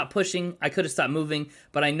could have stopped pushing, I could have stopped moving,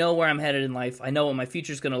 but I know where I'm headed in life, I know what my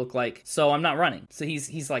future's going to look like, so I'm not running. So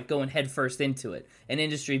he's like going headfirst into it. And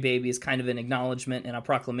Industry Baby is kind of an acknowledgement and a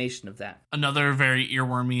proclamation of that. Another very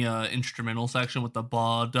earwormy instrumental section with the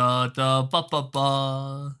ba da da ba ba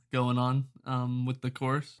ba going on with the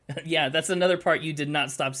chorus. Yeah, that's another part you did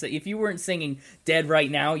not stop singing. If you weren't singing Dead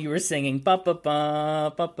Right Now, you were singing ba ba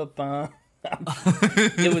ba ba ba ba.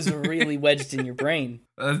 It was really wedged in your brain.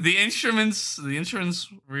 The instruments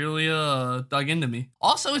really dug into me.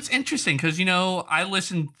 Also, it's interesting because I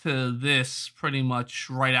listened to this pretty much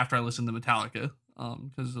right after I listened to Metallica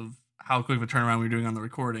because of how quick of a turnaround we were doing on the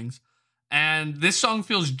recordings. And this song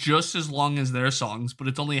feels just as long as their songs, but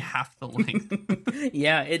it's only half the length.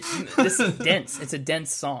 Yeah, this is dense. It's a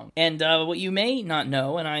dense song. And what you may not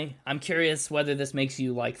know, and I'm curious whether this makes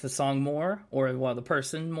you like the song more, or the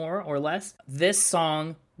person more or less. This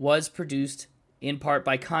song was produced in part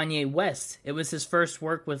by Kanye West. It was his first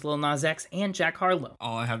work with Lil Nas X and Jack Harlow.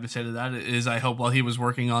 All I have to say to that is I hope while he was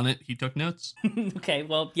working on it, he took notes. Okay,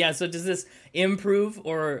 well, yeah, so does this improve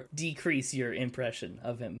or decrease your impression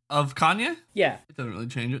of him? Of Kanye? Yeah. It doesn't really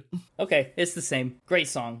change it. Okay, it's the same. Great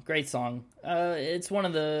song. It's one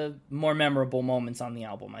of the more memorable moments on the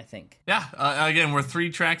album, I think. Yeah, again, we're 3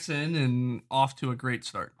 tracks in and off to a great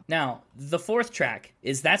start. Now, the 4th track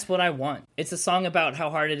is That's What I Want. It's a song about how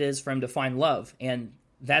hard it is for him to find love, and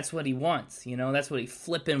that's what he wants, that's what he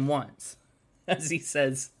flippin' wants, as he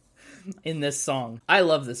says in this song. I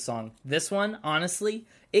love this song. This one, honestly,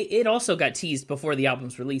 it also got teased before the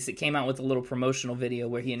album's release. It came out with a little promotional video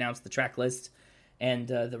where he announced the track list and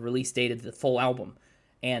the release date of the full album,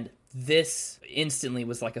 and this instantly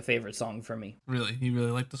was like a favorite song for me. Really? You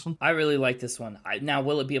really like this one? I really like this one. Now,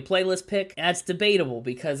 will it be a playlist pick? That's debatable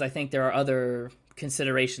because I think there are other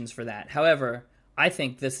considerations for that. However, I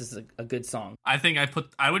think this is a good song. I think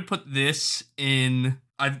I would put this in,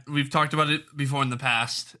 we've talked about it before in the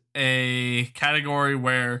past, a category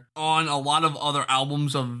where on a lot of other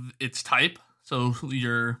albums of its type, so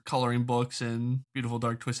your Coloring Books and Beautiful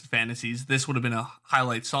Dark Twisted Fantasies, this would have been a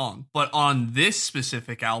highlight song. But on this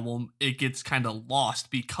specific album, it gets kind of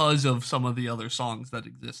lost because of some of the other songs that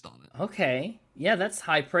exist on it. Okay. Yeah, that's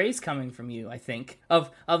high praise coming from you, I think. Of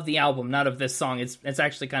the album, not of this song. It's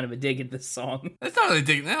actually kind of a dig at this song. It's not really a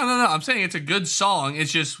dig. No. I'm saying it's a good song.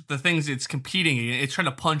 It's just the things it's competing against. It's trying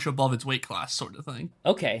to punch above its weight class sort of thing.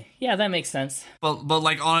 Okay. Yeah, that makes sense. But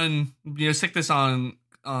like stick this on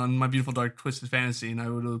My Beautiful Dark Twisted Fantasy, and I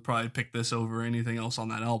would have probably picked this over anything else on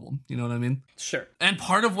that album. You know what I mean? Sure. And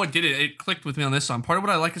part of what did it clicked with me on this song. Part of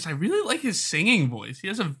what I like is I really like his singing voice. He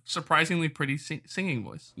has a surprisingly pretty singing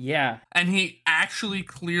voice. Yeah. And he actually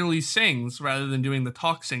clearly sings rather than doing the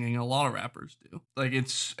talk singing a lot of rappers do. Like,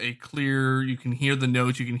 it's a clear, you can hear the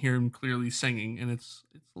notes, you can hear him clearly singing, and it's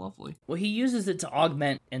lovely. Well, he uses it to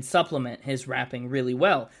augment and supplement his rapping really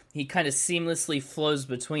well. He kind of seamlessly flows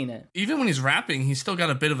between it. Even when he's rapping, he's still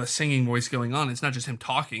got a bit of a singing voice going on. It's not just him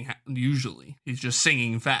talking, usually. He's just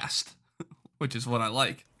singing fast, which is what I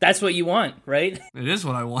like. That's what you want, right? It is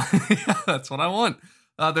what I want. That's what I want.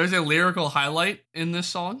 There's a lyrical highlight in this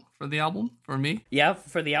song for the album, for me. Yeah,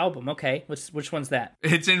 for the album. Okay. Which one's that?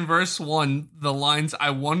 It's in verse 1, the lines,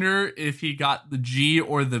 I wonder if he got the G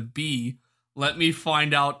or the B. Let me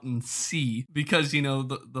find out and see. Because,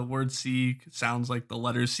 the word C sounds like the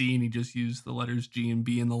letter C, and he just used the letters G and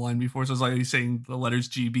B in the line before. So it's like he's saying the letters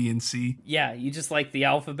G, B, and C. Yeah, you just like the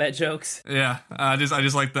alphabet jokes? Yeah, I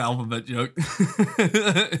just like the alphabet joke.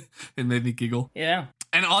 It made me giggle. Yeah.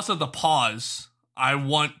 And also the pause. I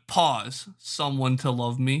want pause. Someone to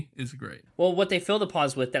love me is great. Well, what they fill the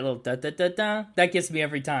pause with, that little da-da-da-da, that gets me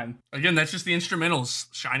every time. Again, that's just the instrumentals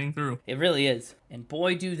shining through. It really is. And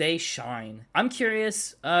boy, do they shine. I'm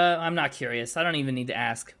curious. I'm not curious. I don't even need to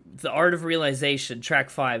ask. The Art of Realization,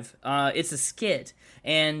 track 5. It's a skit,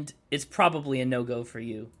 and it's probably a no-go for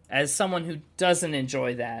you. As someone who doesn't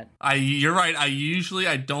enjoy that. You're right.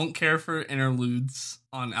 I don't care for interludes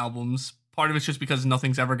on albums. part of it's just because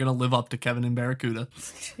nothing's ever going to live up to Kevin and Barracuda.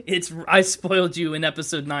 I spoiled you in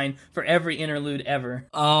episode 9 for every interlude ever.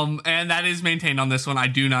 And that is maintained on this one. I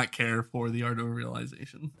do not care for The Art of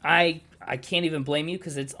Realization. I can't even blame you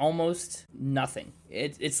because it's almost nothing.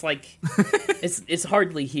 It's like it's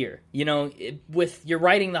hardly here. You know, with you're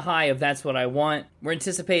riding the high of That's What I Want. We're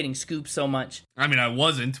anticipating Scoop so much. I mean, I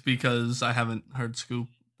wasn't because I haven't heard Scoop,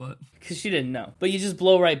 but because you didn't know. But you just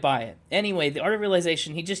blow right by it. Anyway, The Art of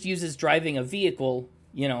Realization. He just uses driving a vehicle.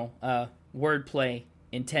 You know, wordplay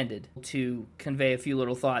intended to convey a few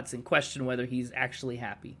little thoughts and question whether he's actually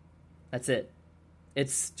happy. That's it.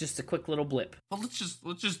 It's just a quick little blip. Well, let's just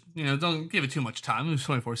don't give it too much time. It was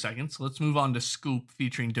 24 seconds. Let's move on to Scoop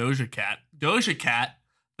featuring Doja Cat. Doja Cat,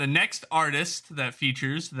 the next artist that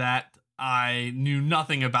features that I knew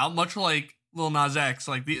nothing about, much like Lil Nas X.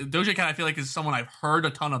 Like Doja Cat, I feel like is someone I've heard a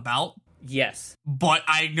ton about. Yes. But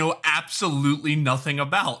I know absolutely nothing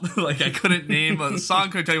about. Like I couldn't name a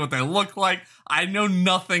song, couldn't tell you what they look like. I know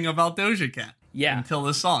nothing about Doja Cat. Yeah. Until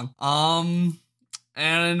this song.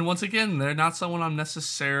 And once again, they're not someone I'm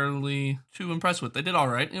necessarily too impressed with. They did all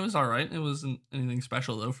right. It was all right. It wasn't anything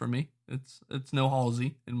special though for me. It's no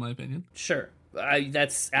Halsey in my opinion. Sure,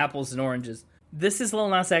 that's apples and oranges. This is Lil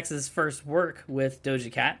Nas X's first work with Doja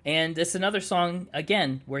Cat, and it's another song,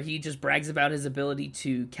 again, where he just brags about his ability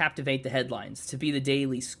to captivate the headlines, to be the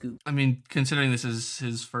daily scoop. I mean, considering this is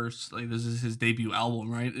his first, this is his debut album,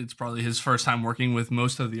 right? It's probably his first time working with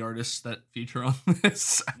most of the artists that feature on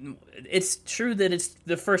this. It's true that it's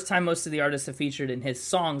the first time most of the artists have featured in his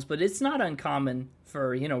songs, but it's not uncommon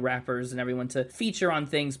for, rappers and everyone to feature on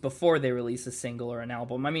things before they release a single or an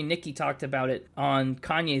album. I mean, Nicki talked about it on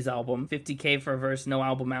Kanye's album, 50K for a verse, no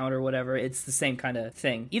album out or whatever. It's the same kind of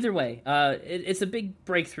thing. Either way, it's a big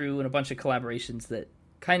breakthrough and a bunch of collaborations that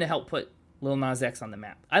kind of help put Lil Nas X on the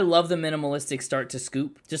map. I love the minimalistic start to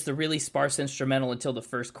Scoop, just the really sparse instrumental until the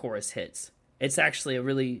first chorus hits. It's actually a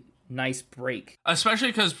really nice break. Especially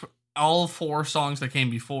because all 4 songs that came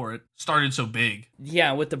before it started so big.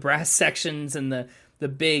 Yeah, with the brass sections and the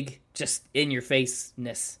big, just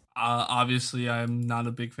in-your-face-ness. Obviously, I'm not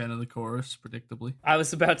a big fan of the chorus, predictably. I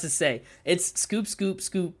was about to say, it's Scoop, Scoop,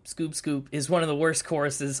 Scoop, Scoop, Scoop is one of the worst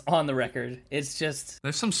choruses on the record. It's just...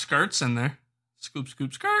 There's some skirts in there. Scoop,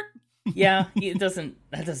 scoop, skirt. Yeah,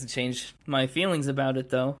 that doesn't change my feelings about it,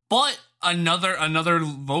 though. But another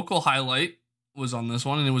vocal highlight was on this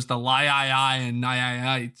one, and it was the Lie and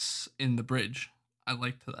Naiites in the bridge. I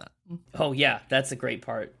liked that. Oh, yeah, that's a great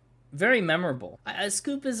part. Very memorable.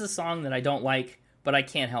 Scoop is a song that I don't like, but I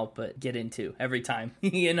can't help but get into every time, I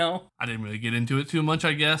didn't really get into it too much,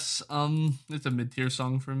 I guess. It's a mid-tier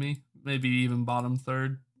song for me. Maybe even bottom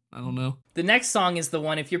third. I don't know. The next song is the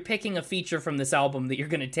one, if you're picking a feature from this album that you're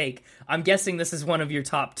going to take, I'm guessing this is one of your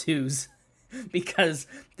top 2s. Because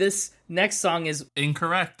this next song is...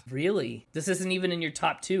 Incorrect. Really? This isn't even in your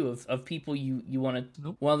top 2 of people you want to...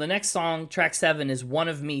 Nope. Well, the next song, track 7, is One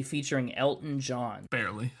of Me featuring Elton John.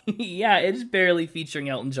 Barely. Yeah, it is barely featuring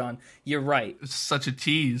Elton John. You're right. It's such a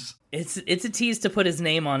tease. It's a tease to put his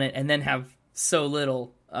name on it and then have so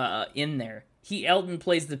little in there. Elton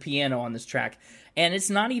plays the piano on this track, and it's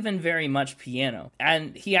not even very much piano.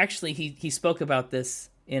 And he actually, he spoke about this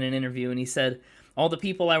in an interview, and he said... All the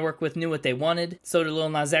people I work with knew what they wanted. So did Lil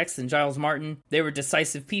Nas X and Giles Martin. They were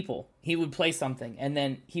decisive people. He would play something, and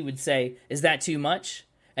then he would say, "Is that too much?"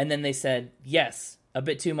 And then they said, "Yes, a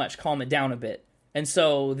bit too much. Calm it down a bit." And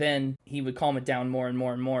so then he would calm it down more and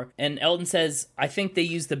more and more. And Elton says, "I think they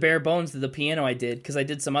used the bare bones of the piano I did, because I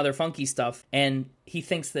did some other funky stuff." And he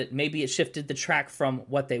thinks that maybe it shifted the track from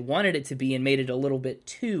what they wanted it to be and made it a little bit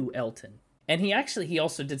too Elton. And he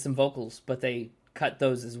also did some vocals, but they cut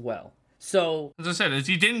those as well. So, as I said, if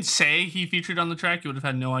he didn't say he featured on the track, you would have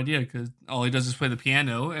had no idea, because all he does is play the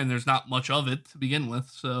piano, and there's not much of it to begin with.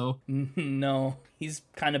 So no, he's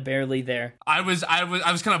kind of barely there. I was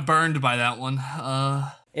kind of burned by that one.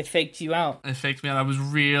 It faked you out. It faked me out. I was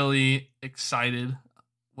really excited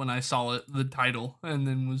when I saw the title, and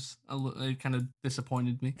then it kind of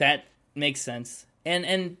disappointed me. That makes sense.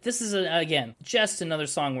 And this is again just another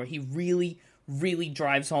song where he really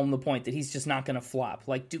drives home the point that he's just not going to flop.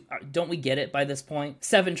 Like, don't we get it by this point?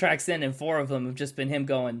 7 tracks in, and 4 of them have just been him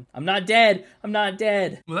going, "I'm not dead, I'm not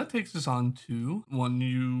dead." Well, that takes us on to one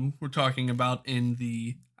you were talking about in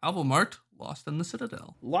the album art, Lost in the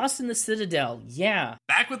Citadel. Lost in the Citadel, yeah.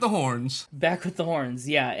 Back with the horns. Back with the horns,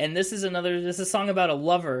 yeah. And this is a song about a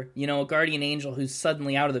lover, a guardian angel who's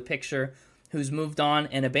suddenly out of the picture, who's moved on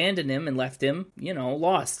and abandoned him and left him,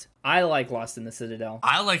 lost. I like Lost in the Citadel.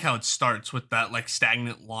 I like how it starts with that,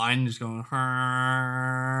 stagnant line just going,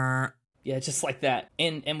 Yeah, just like that.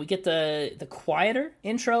 And we get the quieter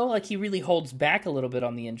intro, like he really holds back a little bit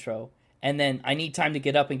on the intro. And then I Need Time to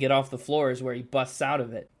Get Up and Get Off the Floor is where he busts out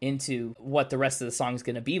of it into what the rest of the song is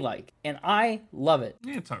going to be like. And I love it.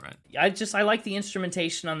 Yeah, it's all right. I like the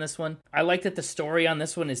instrumentation on this one. I like that the story on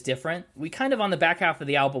this one is different. We kind of, on the back half of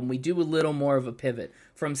the album, we do a little more of a pivot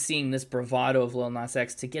from seeing this bravado of Lil Nas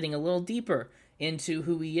X to getting a little deeper into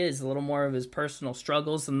who he is, a little more of his personal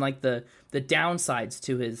struggles and like the downsides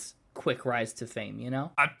to his quick rise to fame, you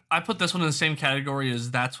know? I put this one in the same category as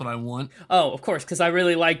That's What I Want. Oh, of course, because I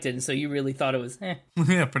really liked it, and so you really thought it was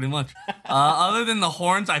Yeah, pretty much. Other than the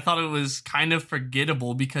horns, I thought it was kind of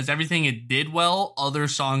forgettable because everything it did well, other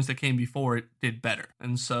songs that came before it did better.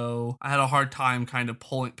 And so I had a hard time kind of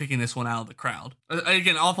picking this one out of the crowd.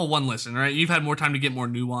 Again, off of one listen, right? You've had more time to get more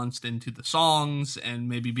nuanced into the songs and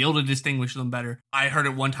maybe be able to distinguish them better. I heard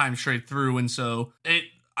it one time straight through, and so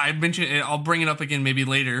I mentioned it, I'll bring it up again maybe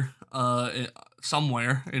later,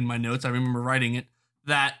 somewhere in my notes. I remember writing it,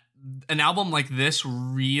 that an album like this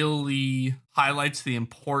really highlights the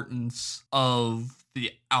importance of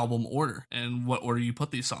the album order and what order you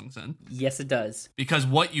put these songs in. Yes, it does. Because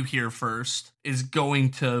what you hear first is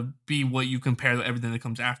going to be what you compare everything that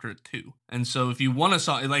comes after it to. And so if you want a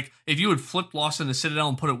song, like if you would flip Lost in the Citadel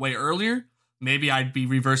and put it way earlier, maybe I'd be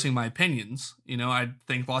reversing my opinions. You know, I'd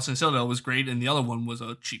think Lost in the Citadel was great and the other one was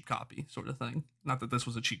a cheap copy sort of thing. Not that this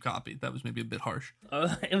was a cheap copy. That was maybe a bit harsh.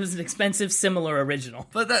 It was an expensive, similar original.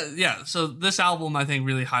 But so this album I think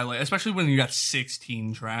really highlights, especially when you got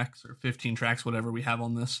 16 tracks or 15 tracks, whatever we have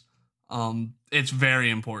on this. It's very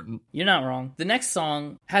important. You're not wrong. The next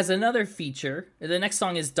song has another feature. The next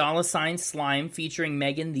song is $$ Slime featuring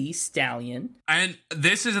Megan Thee Stallion. And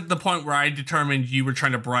this is at the point where I determined you were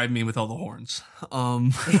trying to bribe me with all the horns.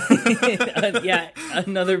 Yeah,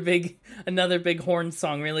 another big horn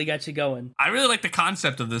song really got you going. I really like the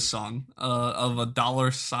concept of this song, of a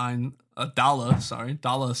 $$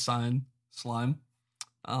 slime.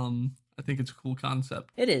 I think it's a cool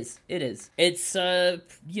concept. It is. It's,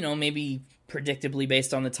 maybe predictably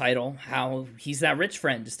based on the title, how he's that rich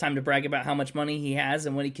friend. It's time to brag about how much money he has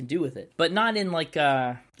and what he can do with it. But not in like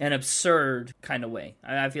an absurd kind of way.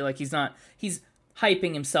 I feel like he's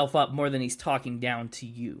hyping himself up more than he's talking down to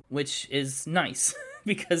you, which is nice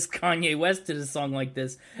because Kanye West did a song like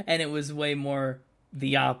this and it was way more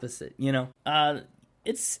the opposite, you know?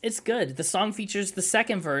 It's good. The song features the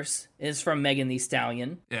second verse is from Megan Thee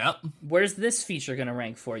Stallion. Yep. Where's this feature going to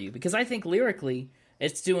rank for you? Because I think lyrically,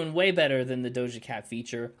 it's doing way better than the Doja Cat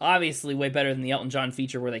feature. Obviously, way better than the Elton John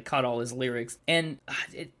feature where they cut all his lyrics. And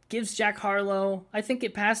it gives Jack Harlow... I think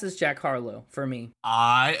it passes Jack Harlow for me.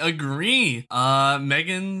 I agree.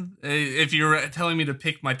 Megan, if you were telling me to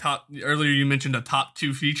pick my top... Earlier you mentioned a top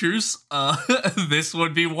 2 features. This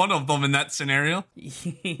would be one of them in that scenario.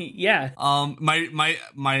 Yeah.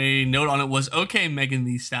 My note on it was, okay, Megan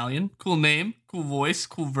Thee Stallion. Cool name, cool voice,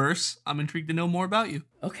 cool verse. I'm intrigued to know more about you.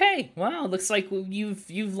 Okay, wow, looks like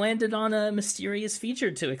you've landed on a mysterious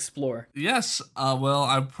feature to explore. Yes, well,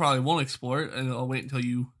 I probably won't explore it, and I'll wait until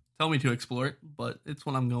you tell me to explore it, but it's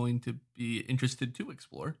one I'm going to be interested to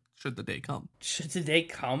explore, should the day come. Should the day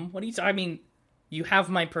come? What are you I mean, you have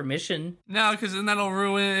my permission. No, because then that'll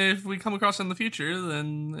ruin if we come across in the future,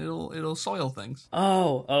 then it'll soil things.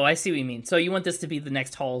 Oh, I see what you mean. So you want this to be the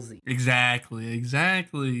next Halsey.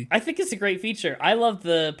 Exactly. I think it's a great feature. I love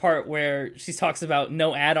the part where she talks about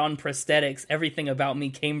no add-on prosthetics. Everything about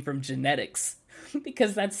me came from genetics.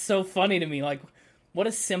 Because that's so funny to me. Like, what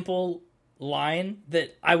a simple line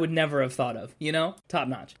that I would never have thought of, you know? Top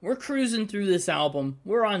notch. We're cruising through this album.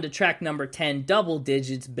 We're on to track number 10, double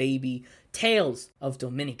digits, baby. Tales of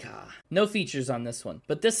Dominica. No features on this one,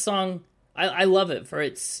 but this song, I love it for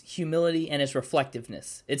its humility and its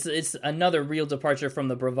reflectiveness. It's another real departure from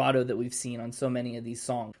the bravado that we've seen on so many of these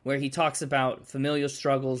songs, where he talks about familial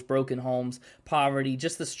struggles, broken homes, poverty,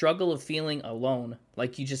 just the struggle of feeling alone,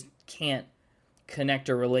 like you just can't connect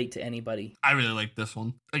or relate to anybody. I really like this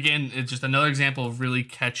one. Again, it's just another example of really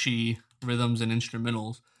catchy rhythms and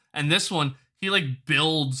instrumentals. And this one, he like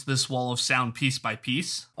builds this wall of sound piece by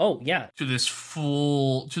piece. Oh yeah. To this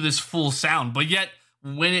full sound. But yet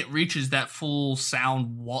when it reaches that full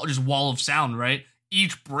sound wall, just wall of sound, right?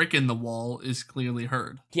 Each brick in the wall is clearly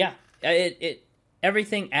heard. Yeah. It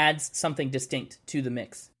everything adds something distinct to the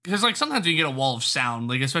mix. Because like sometimes you get a wall of sound,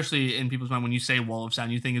 like especially in people's mind when you say wall of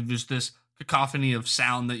sound, you think of just this cacophony of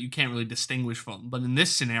sound that you can't really distinguish from. But in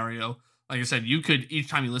this scenario, like I said, you could, each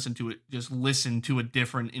time you listen to it, just listen to a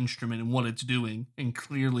different instrument and what it's doing and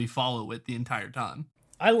clearly follow it the entire time.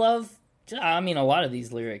 I love, a lot of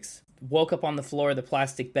these lyrics. Woke up on the floor, the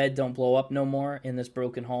plastic bed don't blow up no more in this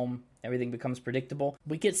broken home. everything becomes predictable.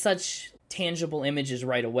 We get such tangible images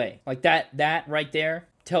right away. Like that right there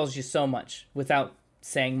tells you so much without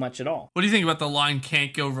saying much at all. What do you think about the line,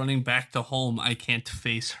 "Can't go running back to home, I can't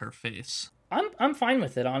face her face"? I'm fine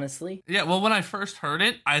with it, honestly. Yeah, well, when I first heard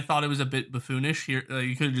it, I thought it was a bit buffoonish. Here,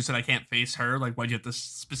 you could have just said, "I can't face her." Like, why'd you have to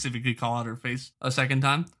specifically call out her face a second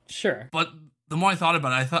time? Sure. But the more I thought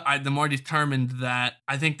about it, the more I determined that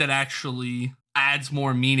I think that actually adds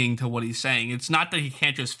more meaning to what he's saying. It's not that he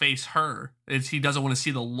can't just face her. It's he doesn't want to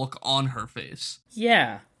see the look on her face.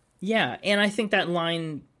 Yeah. And I think that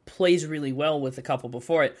line plays really well with a couple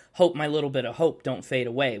before it. "Hope my little bit of hope don't fade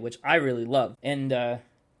away," which I really love. And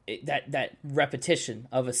that repetition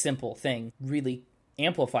of a simple thing really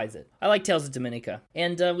amplifies it. I like Tales of Dominica.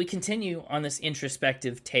 And we continue on this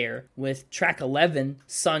introspective tear with track 11,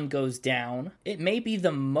 "Sun Goes Down." It may be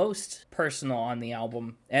the most personal on the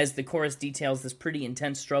album, as the chorus details this pretty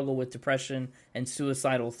intense struggle with depression and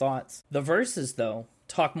suicidal thoughts. The verses, though,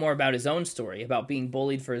 talk more about his own story, about being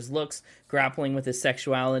bullied for his looks, grappling with his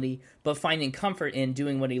sexuality, but finding comfort in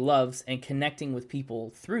doing what he loves and connecting with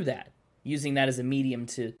people through that, using that as a medium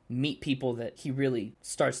to meet people that he really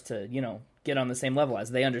starts to, get on the same level as.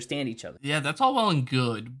 They understand each other. Yeah, that's all well and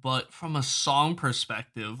good, but from a song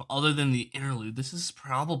perspective, other than the interlude, this is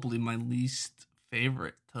probably my least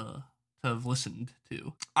favorite to have listened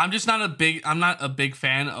to. I'm not a big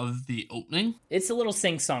fan of the opening. It's a little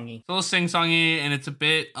sing-songy. It's a little sing-songy, and it's a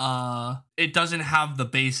bit, it doesn't have the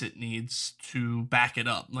bass it needs to back it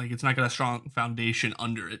up. Like, it's not got a strong foundation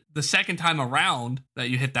under it. The second time around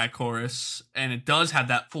that you hit that chorus, and it does have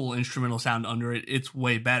that full instrumental sound under it, it's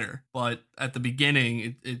way better. But at the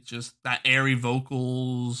beginning, it just, that airy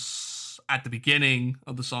vocals at the beginning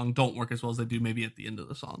of the song don't work as well as they do maybe at the end of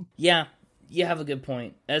the song. Yeah. You have a good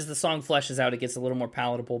point. As the song fleshes out, it gets a little more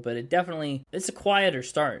palatable, but it's a quieter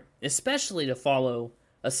start, especially to follow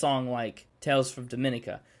a song like Tales from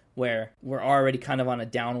Dominica, where we're already kind of on a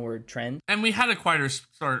downward trend. And we had a quieter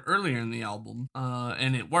start earlier in the album,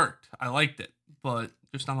 and it worked. I liked it, but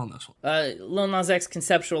just not on this one. Lil Nas X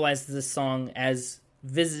conceptualizes this song as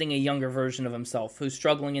visiting a younger version of himself who's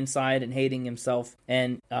struggling inside and hating himself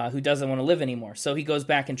and who doesn't want to live anymore. So he goes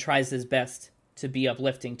back and tries his best to be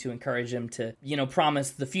uplifting, to encourage him to,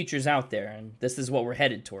 promise the future's out there and this is what we're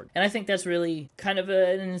headed toward. And I think that's really kind of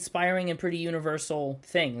an inspiring and pretty universal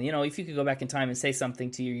thing. If you could go back in time and say something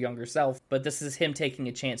to your younger self, but this is him taking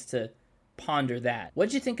a chance to ponder that.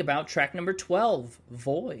 What'd you think about track number 12,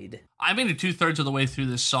 Void? I made it 2/3 of the way through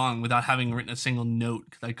this song without having written a single note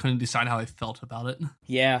because I couldn't decide how I felt about it.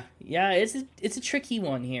 Yeah, it's a tricky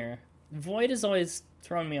one here. Void has always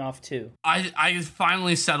thrown me off too. I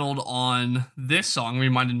finally settled on this song.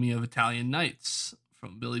 Reminded me of Italian Nights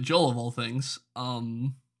from Billy Joel of all things,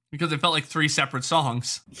 because it felt like 3 separate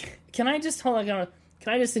songs. Can I just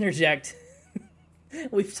interject?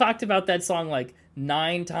 We've talked about that song like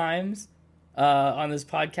 9 times on this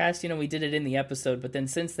podcast. We did it in the episode, but then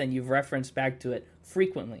since then you've referenced back to it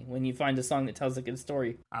frequently when you find a song that tells a good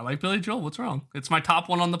story. I like Billy Joel. What's wrong? It's my top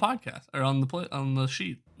one on the podcast or on the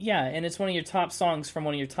sheet. Yeah, and it's one of your top songs from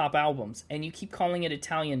one of your top albums, and you keep calling it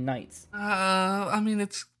Italian Nights. I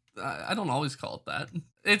don't always call it that.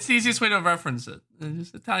 It's the easiest way to reference it. It's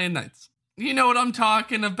just Italian Nights. You know what I'm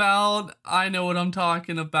talking about. I know what I'm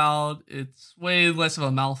talking about. It's way less of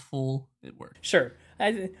a mouthful. It works. Sure.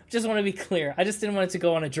 I just want to be clear. I just didn't want it to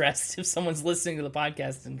go unaddressed if someone's listening to the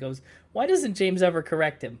podcast and goes, why doesn't James ever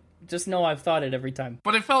correct him? Just know I've thought it every time.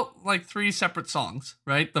 But it felt like 3 separate songs,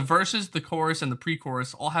 right? The verses, the chorus, and the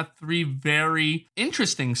pre-chorus all have 3 very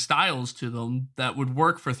interesting styles to them that would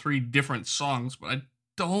work for 3 different songs, but I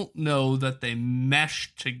don't know that they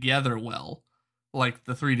mesh together well, like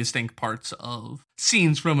the 3 distinct parts of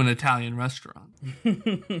Scenes from an Italian Restaurant.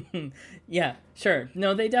 Yeah, sure.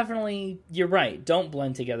 No, they definitely, you're right, don't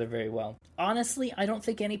blend together very well. Honestly, I don't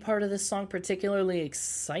think any part of this song particularly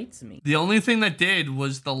excites me. The only thing that did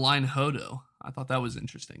was the line Hodo. I thought that was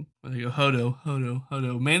interesting. Where they go Hodo, Hodo,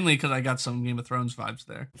 Hodo. Mainly because I got some Game of Thrones vibes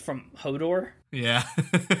there. From Hodor? Yeah.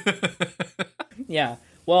 Yeah.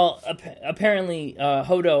 Well, apparently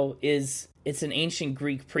Hodo it's an ancient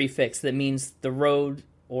Greek prefix that means the road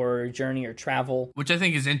or journey or travel. Which I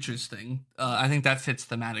think is interesting. I think that fits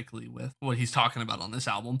thematically with what he's talking about on this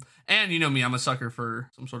album. And you know me, I'm a sucker for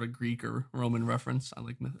some sort of Greek or Roman reference. I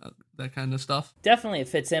like that kind of stuff. Definitely it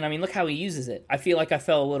fits in. I mean, look how he uses it. I feel like I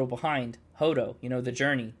fell a little behind Hodo, the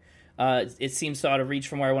journey. It seems so out of reach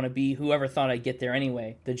from where I want to be. Whoever thought I'd get there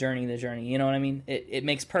anyway. The journey. You know what I mean? It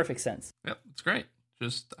makes perfect sense. Yep, it's great.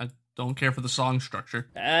 Just don't care for the song structure.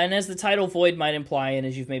 And as the title Void might imply, and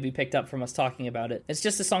as you've maybe picked up from us talking about it, it's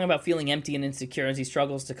just a song about feeling empty and insecure as he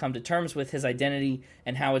struggles to come to terms with his identity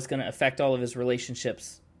and how it's going to affect all of his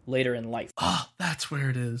relationships later in life. Ah, that's where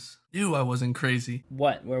it is. Knew I wasn't crazy.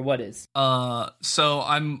 What? What is? So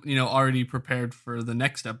I'm, already prepared for the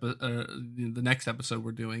next episode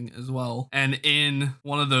we're doing as well. And in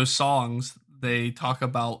one of those songs, they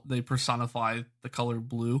personify the color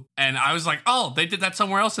blue. And I was like, oh, they did that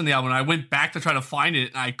somewhere else in the album. And I went back to try to find it,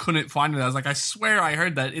 and I couldn't find it. I was like, I swear I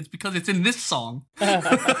heard that. It's because it's in this song,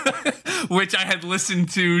 which I had listened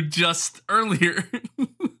to just earlier.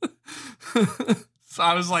 So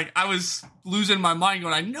I was losing my mind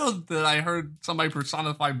going, I know that I heard somebody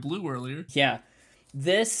personify blue earlier. Yeah.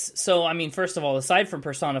 First of all, aside from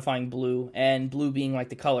personifying blue and blue being like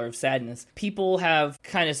the color of sadness, people have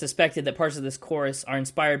kind of suspected that parts of this chorus are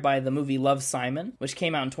inspired by the movie Love, Simon, which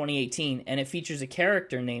came out in 2018, and it features a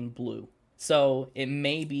character named Blue. So it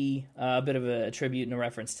may be a bit of a tribute and a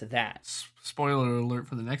reference to that. Spoiler alert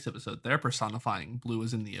for the next episode, they're personifying blue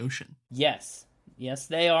as in the ocean. Yes,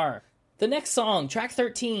 they are. The next song, track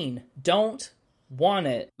 13, Don't Want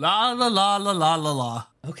It. La la la la la la la.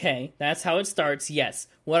 Okay, that's how it starts, yes.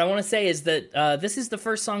 What I want to say is that this is the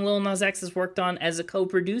first song Lil Nas X has worked on as a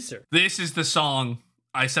co-producer. This is the song.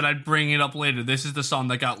 I said I'd bring it up later. This is the song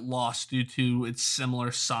that got lost due to its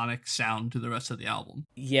similar sonic sound to the rest of the album.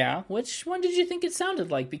 Yeah, which one did you think it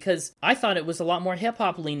sounded like? Because I thought it was a lot more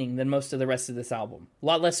hip-hop leaning than most of the rest of this album. A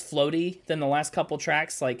lot less floaty than the last couple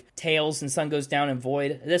tracks, like Tails and Sun Goes Down and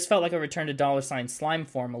Void. This felt like a return to $sign Slime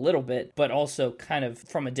Form a little bit, but also kind of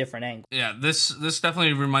from a different angle. Yeah, this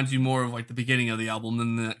definitely reminds you more of like the beginning of the album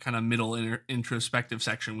than the kind of middle introspective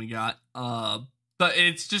section we got. But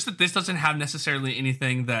it's just that this doesn't have necessarily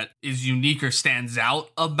anything that is unique or stands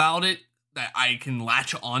out about it that I can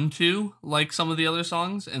latch onto like some of the other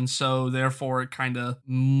songs. And so therefore it kind of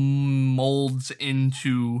molds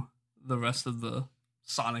into the rest of the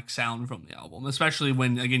sonic sound from the album, especially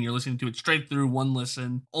when, again, you're listening to it straight through, one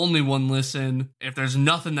listen, only one listen. If there's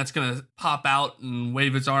nothing that's going to pop out and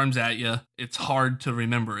wave its arms at you, it's hard to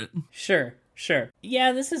remember it. Sure.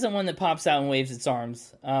 Yeah, this isn't one that pops out and waves its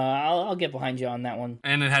arms. I'll get behind you on that one.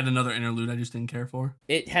 And it had another interlude I just didn't care for.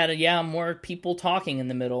 It had, more people talking in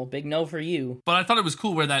the middle. Big no for you. But I thought it was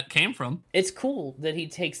cool where that came from. It's cool that he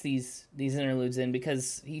takes these interludes in,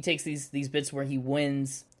 because he takes these bits where he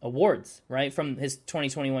wins awards, right? From his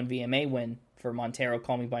 2021 VMA win for Montero,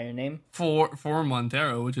 Call Me By Your Name. For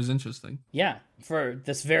Montero, which is interesting. Yeah, for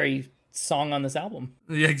this very song on this album.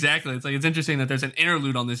 Yeah, exactly. It's interesting that there's an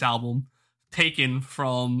interlude on this album taken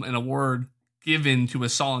from an award given to a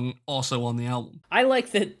song also on the album. I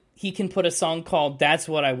like that he can put a song called That's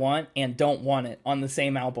What I Want and Don't Want It on the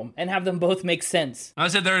same album and have them both make sense. I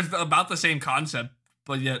said they're about the same concept,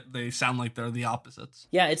 but yet they sound like they're the opposites.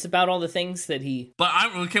 Yeah, it's about all the things that he... But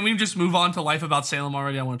can we just move on to Life About Salem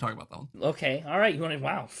already? I want to talk about that one. Okay, all right. You want to...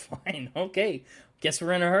 Wow, fine. Okay. Guess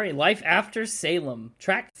we're in a hurry. Life After Salem,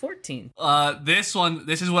 track 14. This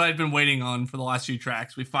is what I've been waiting on for the last few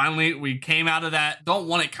tracks. We came out of that. Don't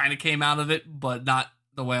Want It kind of came out of it, but not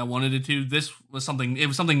the way I wanted it to. It was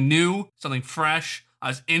something new, something fresh. I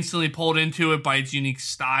was instantly pulled into it by its unique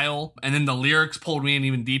style, and then the lyrics pulled me in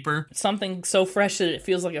even deeper. Something so fresh that it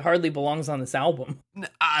feels like it hardly belongs on this album.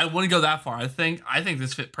 I wouldn't go that far. I think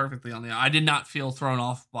this fit perfectly on the album. I did not feel thrown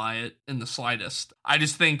off by it in the slightest. I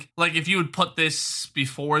just think, like, if you would put this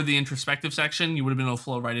before the introspective section, you would have been able to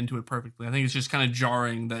flow right into it perfectly. I think it's just kind of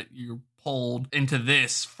jarring that you're pulled into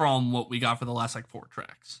this from what we got for the last 4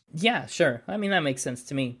 tracks. Yeah, sure. I mean, that makes sense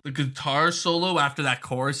to me. The guitar solo after that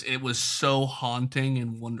chorus, it was so haunting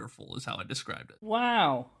and wonderful is how I described it.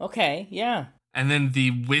 Wow. Okay, yeah. And then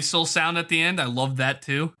the whistle sound at the end, I loved that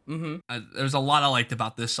too. Mm-hmm. There's a lot I liked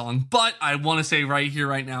about this song, but I want to say right here,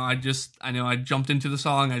 right now, I know I jumped into the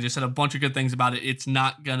song. I just said a bunch of good things about it. It's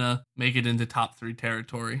not gonna make it into top 3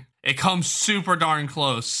 territory. It comes super darn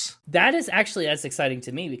close. That is actually as exciting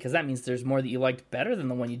to me, because that means there's more that you liked better than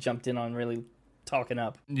the one you jumped in on really talking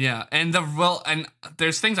up. Yeah, and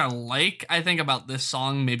there's things I like, I think, about this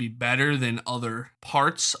song maybe better than other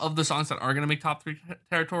parts of the songs that are going to make top 3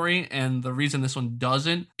 territory, and the reason this one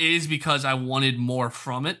doesn't is because I wanted more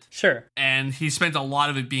from it. Sure. And he spent a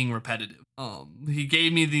lot of it being repetitive. He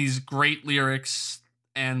gave me these great lyrics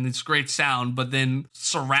and this great sound, but then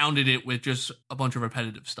surrounded it with just a bunch of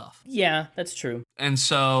repetitive stuff. Yeah, that's true. And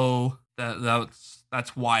so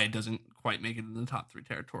that's why it doesn't quite make it in the top 3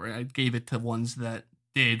 territory. I gave it to ones that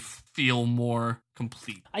did feel more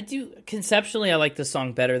complete. I do, conceptually, I like this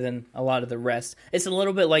song better than a lot of the rest. It's a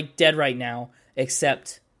little bit like Dead Right Now,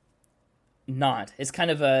 except not. It's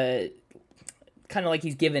kind of kind of like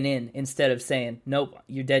he's given in instead of saying, nope,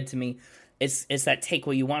 you're dead to me. It's that take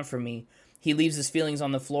what you want from me. He leaves his feelings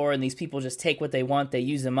on the floor, and these people just take what they want, they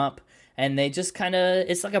use him up, and they just kind of,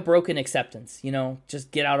 it's like a broken acceptance, you know, just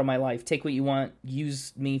get out of my life, take what you want,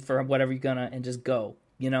 use me for whatever you're gonna, and just go,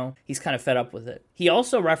 you know? He's kind of fed up with it. He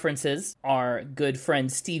also references our good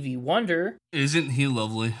friend Stevie Wonder. Isn't he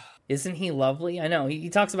lovely? Isn't he lovely? I know. He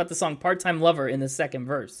talks about the song Part-Time Lover in the second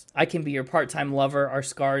verse. I can be your part-time lover. Our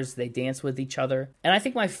scars, they dance with each other. And I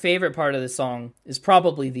think my favorite part of the song is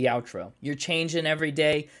probably the outro. You're changing every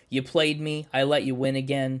day. You played me. I let you win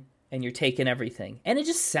again. And you're taking everything. And it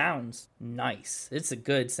just sounds nice. It's a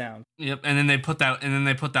good sound. Yep. And then they put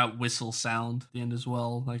that whistle sound at the end as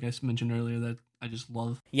well. Like I mentioned earlier, that I just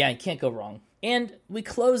love. Yeah, you can't go wrong. And we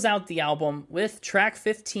close out the album with track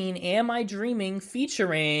 15, Am I Dreaming,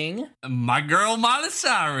 featuring my girl Miley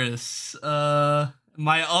Cyrus.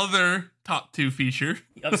 My other top 2 feature.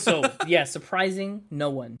 So, yeah, surprising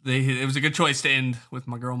no one. It was a good choice to end with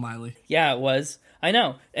my girl Miley. Yeah, it was. I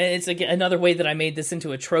know. And it's another way that I made this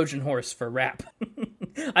into a Trojan horse for rap.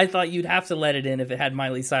 I thought you'd have to let it in if it had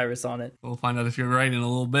Miley Cyrus on it. We'll find out if you're right in a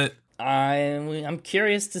little bit. I'm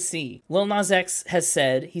curious to see. Lil Nas X has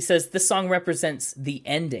said, he says, this song represents the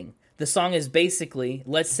ending. The song is basically,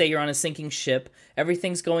 let's say you're on a sinking ship,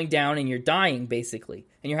 everything's going down and you're dying, basically.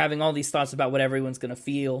 And you're having all these thoughts about what everyone's going to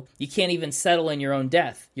feel. You can't even settle in your own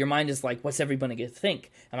death. Your mind is like, what's everybody going to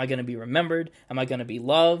think? Am I going to be remembered? Am I going to be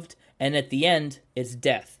loved? And at the end, it's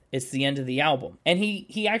death. It's the end of the album. And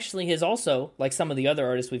he actually has also, like some of the other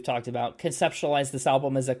artists we've talked about, conceptualized this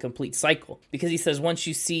album as a complete cycle. Because he says once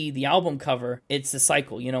you see the album cover, it's a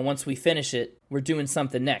cycle. You know, once we finish it, we're doing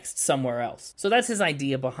something next, somewhere else. So that's his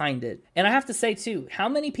idea behind it. And I have to say, too, how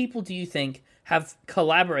many people do you think have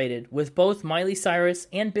collaborated with both Miley Cyrus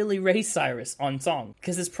and Billy Ray Cyrus on song?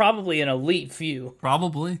 Because it's probably an elite few.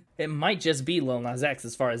 Probably. It might just be Lil Nas X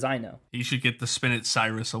as far as I know. He should get the Spin It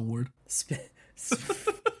Cyrus Award.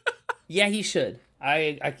 Yeah, he should.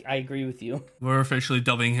 I agree with you. We're officially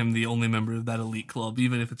dubbing him the only member of that elite club,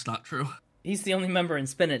 even if it's not true. He's the only member in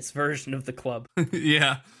Spinet's version of the club.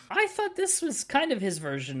 Yeah. I thought this was kind of his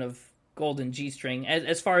version of Golden G-String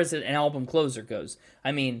as far as an album closer goes.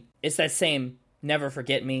 I mean, it's that same Never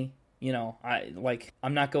Forget Me. You know,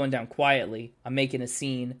 I'm not going down quietly. I'm making a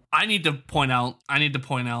scene. I need to point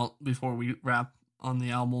out before we wrap on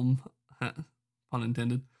the album, pun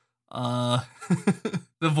intended,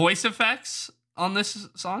 the voice effects on this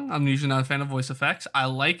song. I'm usually not a fan of voice effects. I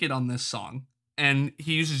like it on this song. And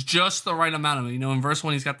he uses just the right amount of it. You know, in verse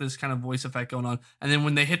 1, he's got this kind of voice effect going on. And then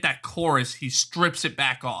when they hit that chorus, he strips it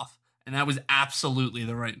back off. And that was absolutely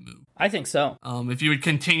the right move. I think so. If you had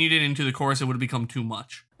continued it into the chorus, it would have become too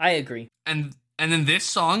much. I agree. And then this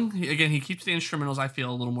song, again, he keeps the instrumentals, I feel,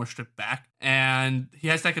 a little more stripped back. And he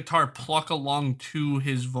has that guitar pluck along to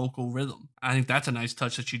his vocal rhythm. I think that's a nice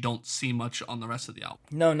touch that you don't see much on the rest of the album.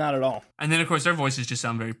 No, not at all. And then, of course, their voices just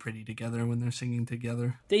sound very pretty together when they're singing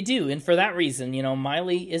together. They do, and for that reason, you know,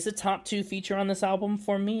 Miley is a top 2 feature on this album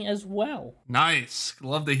for me as well. Nice.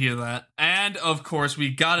 Love to hear that. And, of course, we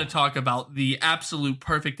gotta talk about the absolute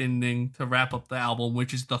perfect ending to wrap up the album,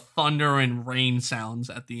 which is the thunder and rain sounds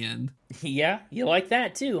at the end. Yeah, you like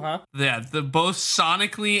that too, huh? Yeah, both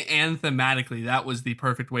sonically and thematically, that was the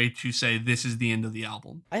perfect way to say this is the end of the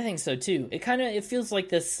album. I think so too. It feels like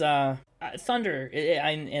this thunder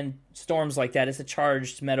and storms like that is a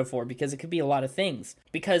charged metaphor because it could be a lot of things.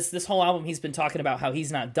 Because this whole album he's been talking about how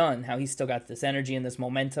he's not done, how he's still got this energy and this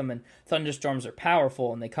momentum, and thunderstorms are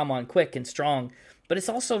powerful and they come on quick and strong. But it's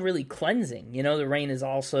also really cleansing. You know, the rain is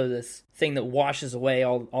also this thing that washes away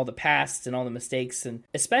all the past and all the mistakes. And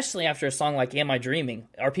especially after a song like Am I Dreaming?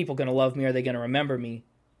 Are people going to love me? Are they going to remember me?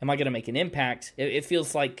 Am I going to make an impact? It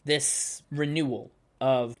feels like this renewal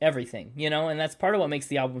of everything, you know? And that's part of what makes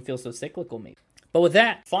the album feel so cyclical to me. But with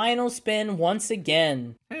that, final spin once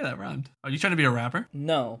again. Hey, that rhymed. Are you trying to be a rapper?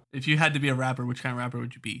 No. If you had to be a rapper, which kind of rapper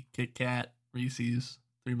would you be? Kit Kat, Reese's,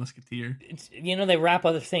 Three Musketeer? You know, they rap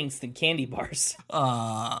other things than candy bars.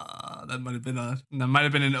 That might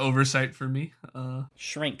have been an oversight for me.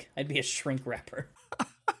 Shrink. I'd be a shrink rapper.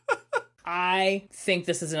 I think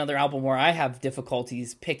this is another album where I have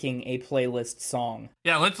difficulties picking a playlist song.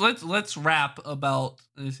 Yeah, let's rap about.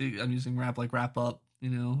 I'm using rap like wrap up,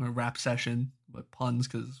 you know, or rap session, but puns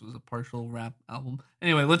because this was a partial rap album.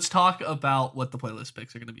 Anyway, let's talk about what the playlist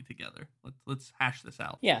picks are going to be together. Let's hash this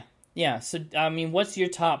out. Yeah. So I mean, what's your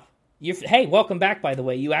top? Hey, welcome back. By the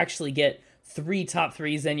way, you actually get 3 top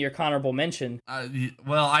 3s and your honorable mention.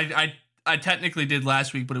 Well, I technically did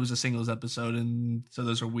last week, but it was a singles episode, and so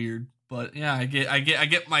those are weird. But yeah, I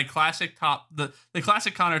get my classic the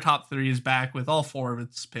classic Connor top 3 is back with all 4 of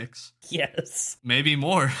its picks. Yes. Maybe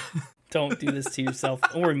more. Don't do this to yourself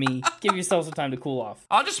or me. Give yourself some time to cool off.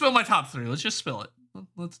 I'll just spill my top 3. Let's just spill it.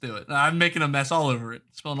 Let's do it. I'm making a mess all over it.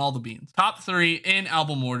 Spilling all the beans. Top 3 in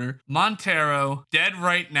album order. Montero, Dead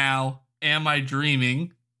Right Now, Am I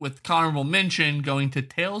Dreaming? With honorable mention going to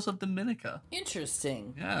Tales of Dominica.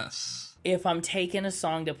 Interesting. Yes. If I'm taking a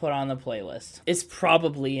song to put on the playlist, it's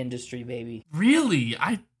probably Industry Baby. Really?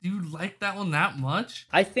 You like that one that much?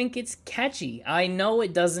 I think it's catchy. I know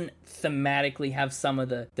it doesn't thematically have some of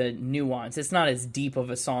the nuance. It's not as deep of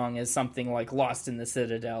a song as something like Lost in the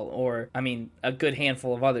Citadel or, a good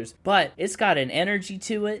handful of others. But it's got an energy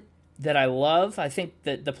to it that I love. I think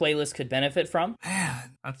that the playlist could benefit from.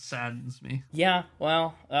 Man, that saddens me. Yeah,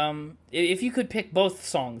 well, if you could pick both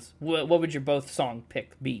songs, what would your both song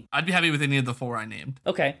pick be? I'd be happy with any of the 4 I named.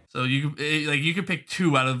 Okay. So you could pick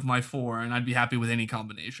 2 out of my 4, and I'd be happy with any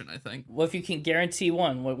combination, I think. Well, if you can guarantee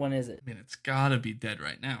one, what one is it? It's gotta be Dead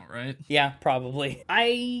Right Now, right? Yeah, probably.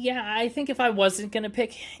 I think if I wasn't gonna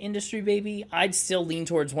pick Industry Baby, I'd still lean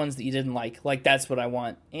towards ones that you didn't like. Like That's What I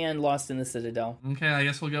Want and Lost in the Citadel. Okay, I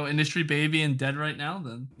guess we'll go Industry Baby and Dead Right Now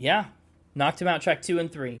then. Yeah. Knocked him out track 2 and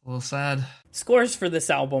 3. A little sad. Scores for this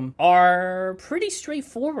album are pretty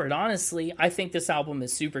straightforward, honestly. I think this album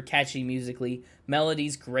is super catchy musically.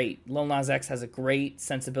 Melody's great. Lil Nas X has a great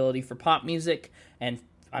sensibility for pop music and,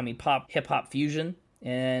 pop hip-hop fusion.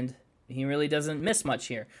 And he really doesn't miss much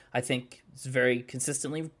here. I think it's very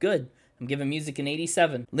consistently good. I'm giving music an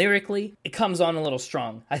 87. Lyrically, it comes on a little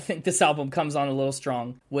strong. I think this album comes on a little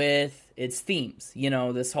strong with its themes.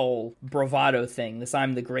 This whole bravado thing. This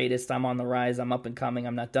I'm the greatest, I'm on the rise, I'm up and coming,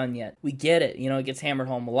 I'm not done yet. We get it. It gets hammered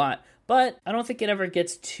home a lot. But I don't think it ever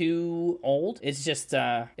gets too old. It's just,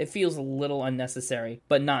 it feels a little unnecessary,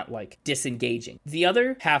 but not, disengaging. The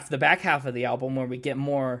other half, the back half of the album, where we get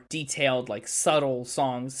more detailed, subtle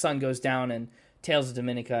songs, Sun Goes Down and Tales of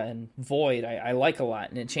Dominica and Void, I like a lot,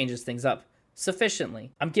 and it changes things up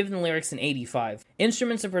sufficiently. I'm giving the lyrics an 85.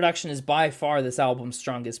 Instruments and production is by far this album's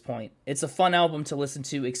strongest point. It's a fun album to listen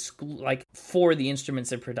to for the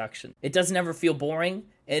instruments and production. It doesn't ever feel boring.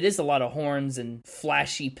 It is a lot of horns and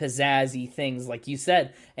flashy, pizzazzy things, like you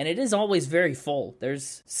said, and it is always very full.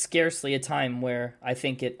 There's scarcely a time where I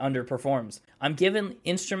think it underperforms. I'm giving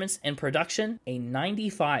instruments and production a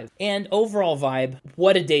 95. And overall vibe,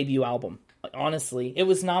 what a debut album. Honestly, it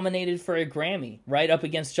was nominated for a Grammy right up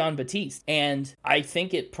against Jon Batiste, and I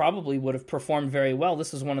think it probably would have performed very well.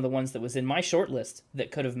 This was one of the ones that was in my shortlist that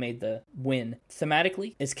could have made the win.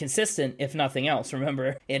 Thematically, it's consistent, if nothing else,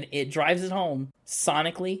 remember, and it drives it home.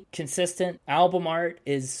 Sonically, consistent. Album art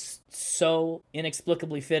is so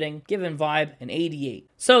inexplicably fitting. Given vibe, an 88.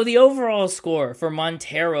 So the overall score for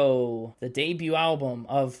Montero, the debut album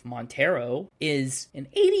of Montero, is an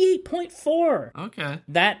 88.4. Okay.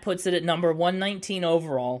 That puts it at number 119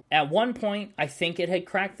 overall. At one point, I think it had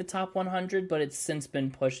cracked the top 100, but it's since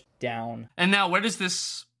been pushed down. And now, where does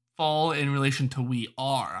this fall in relation to We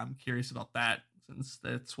Are? I'm curious about that, since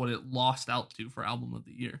that's what it lost out to for Album of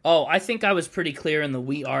the Year. Oh, I think I was pretty clear in the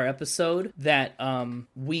We Are episode that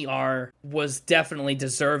We Are was definitely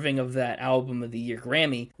deserving of that Album of the Year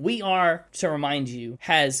Grammy. We Are, to remind you,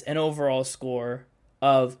 has an overall score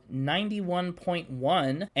of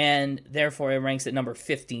 91.1, and therefore it ranks at number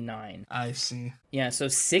 59. I see. Yeah, so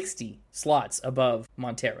 60 slots above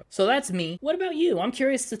Montero. So that's me. What about you? I'm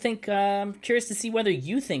curious to see whether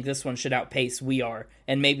you think this one should outpace We Are,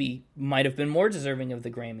 and maybe might have been more deserving of the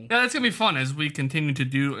Grammy. Yeah, that's gonna be fun as we continue to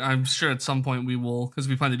do. I'm sure at some point we will, because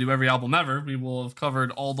we plan to do every album ever, we will have covered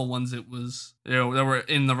all the ones that were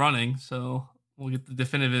in the running. So we'll get the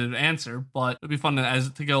definitive answer, but it'll be fun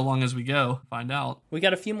to go along as we go, find out. We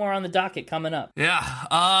got a few more on the docket coming up.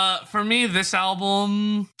 Yeah. For me, this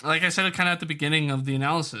album, like I said kind of at the beginning of the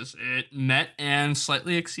analysis, it met and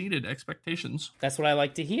slightly exceeded expectations. That's what I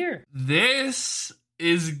like to hear. This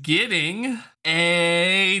is getting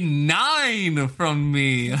a 9 from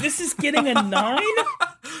me. This is getting a 9?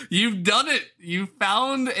 You've done it. You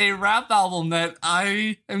found a rap album that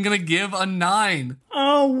I am going to give a 9.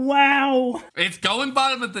 Oh, wow. It's going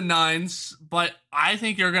bottom at the 9s, but I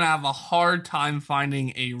think you're going to have a hard time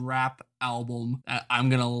finding a rap album that I'm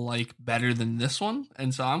going to like better than this one.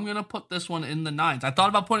 And so I'm going to put this one in the 9s. I thought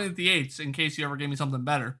about putting it at the 8s in case you ever gave me something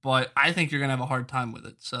better, but I think you're going to have a hard time with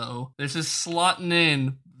it. So this is slotting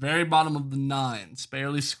in very bottom of the 9s,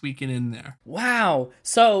 barely squeaking in there. Wow.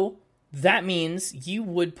 So that means you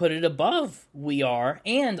would put it above We Are,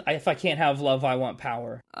 and If I Can't Have Love, I Want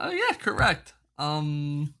Power. Yeah, correct.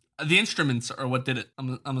 The instruments are what did it.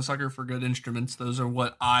 I'm a sucker for good instruments. Those are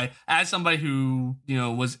what as somebody who,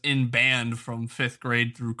 was in band from 5th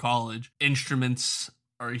grade through college, instruments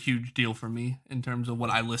are a huge deal for me in terms of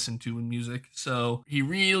what I listen to in music. So he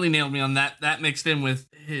really nailed me on that. That mixed in with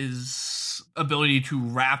his ability to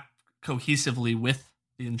rap cohesively with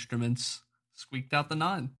the instruments squeaked out the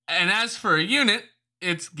 9. And as for a unit,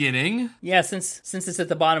 it's getting... Yeah, since it's at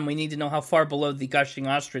the bottom, we need to know how far below the gushing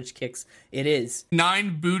ostrich kicks it is.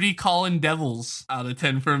 9 booty calling devils out of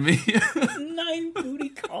 10 for me. 9 booty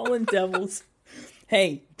calling devils.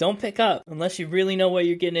 Hey, don't pick up unless you really know what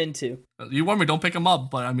you're getting into. You warned me, don't pick them up,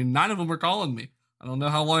 but 9 of them are calling me. I don't know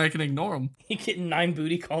how long I can ignore them. You're getting 9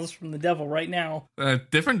 booty calls from the devil right now.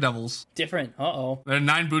 Different devils. Different. Uh-oh. They're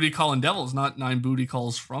 9 booty calling devils, not 9 booty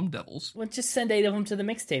calls from devils. Well, just send 8 of them to the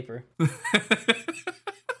mixtaper.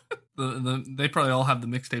 They probably all have the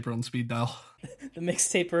mixtaper on speed dial. The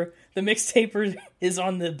mixtaper is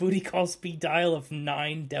on the booty call speed dial of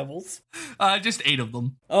 9 devils. Just 8 of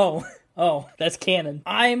them. Oh, that's canon.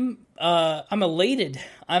 I'm elated.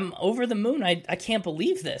 I'm over the moon. I can't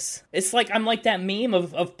believe this. It's like I'm like that meme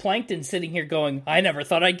of Plankton sitting here going, I never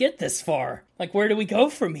thought I'd get this far. Like, where do we go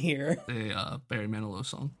from here? A Barry Manilow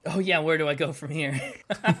song. Oh yeah, where do I go from here?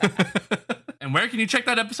 And where can you check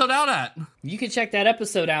that episode out at? You can check that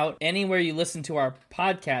episode out anywhere you listen to our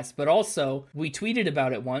podcast, but also we tweeted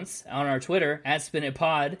about it once on our Twitter at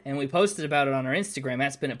SpinItPod, and we posted about it on our Instagram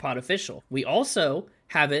at SpinItPodOfficial. We also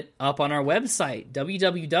have it up on our website,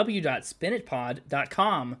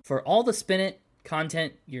 www.spinitpod.com, for all the Spin It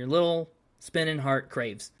content your little spinning heart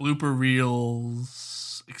craves. Blooper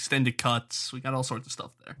reels, extended cuts, we got all sorts of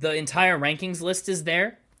stuff there. The entire rankings list is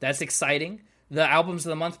there. That's exciting. The Albums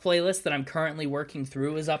of the Month playlist that I'm currently working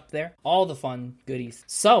through is up there. All the fun goodies.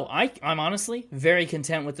 So I'm honestly very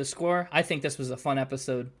content with the score. I think this was a fun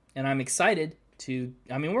episode, and I'm excited to...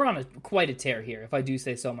 we're on quite a tear here, if I do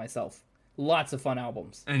say so myself. Lots of fun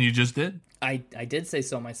albums. And you just did. I did say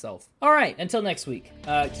so myself. All right, until next week.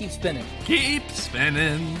 Keep spinning. Keep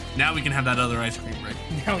spinning. Now we can have that other ice cream break.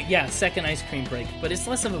 Now, yeah, second ice cream break. But it's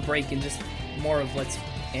less of a break and just more of let's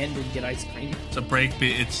end and get ice cream. It's a break.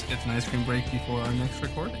 It's an ice cream break before our next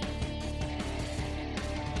recording.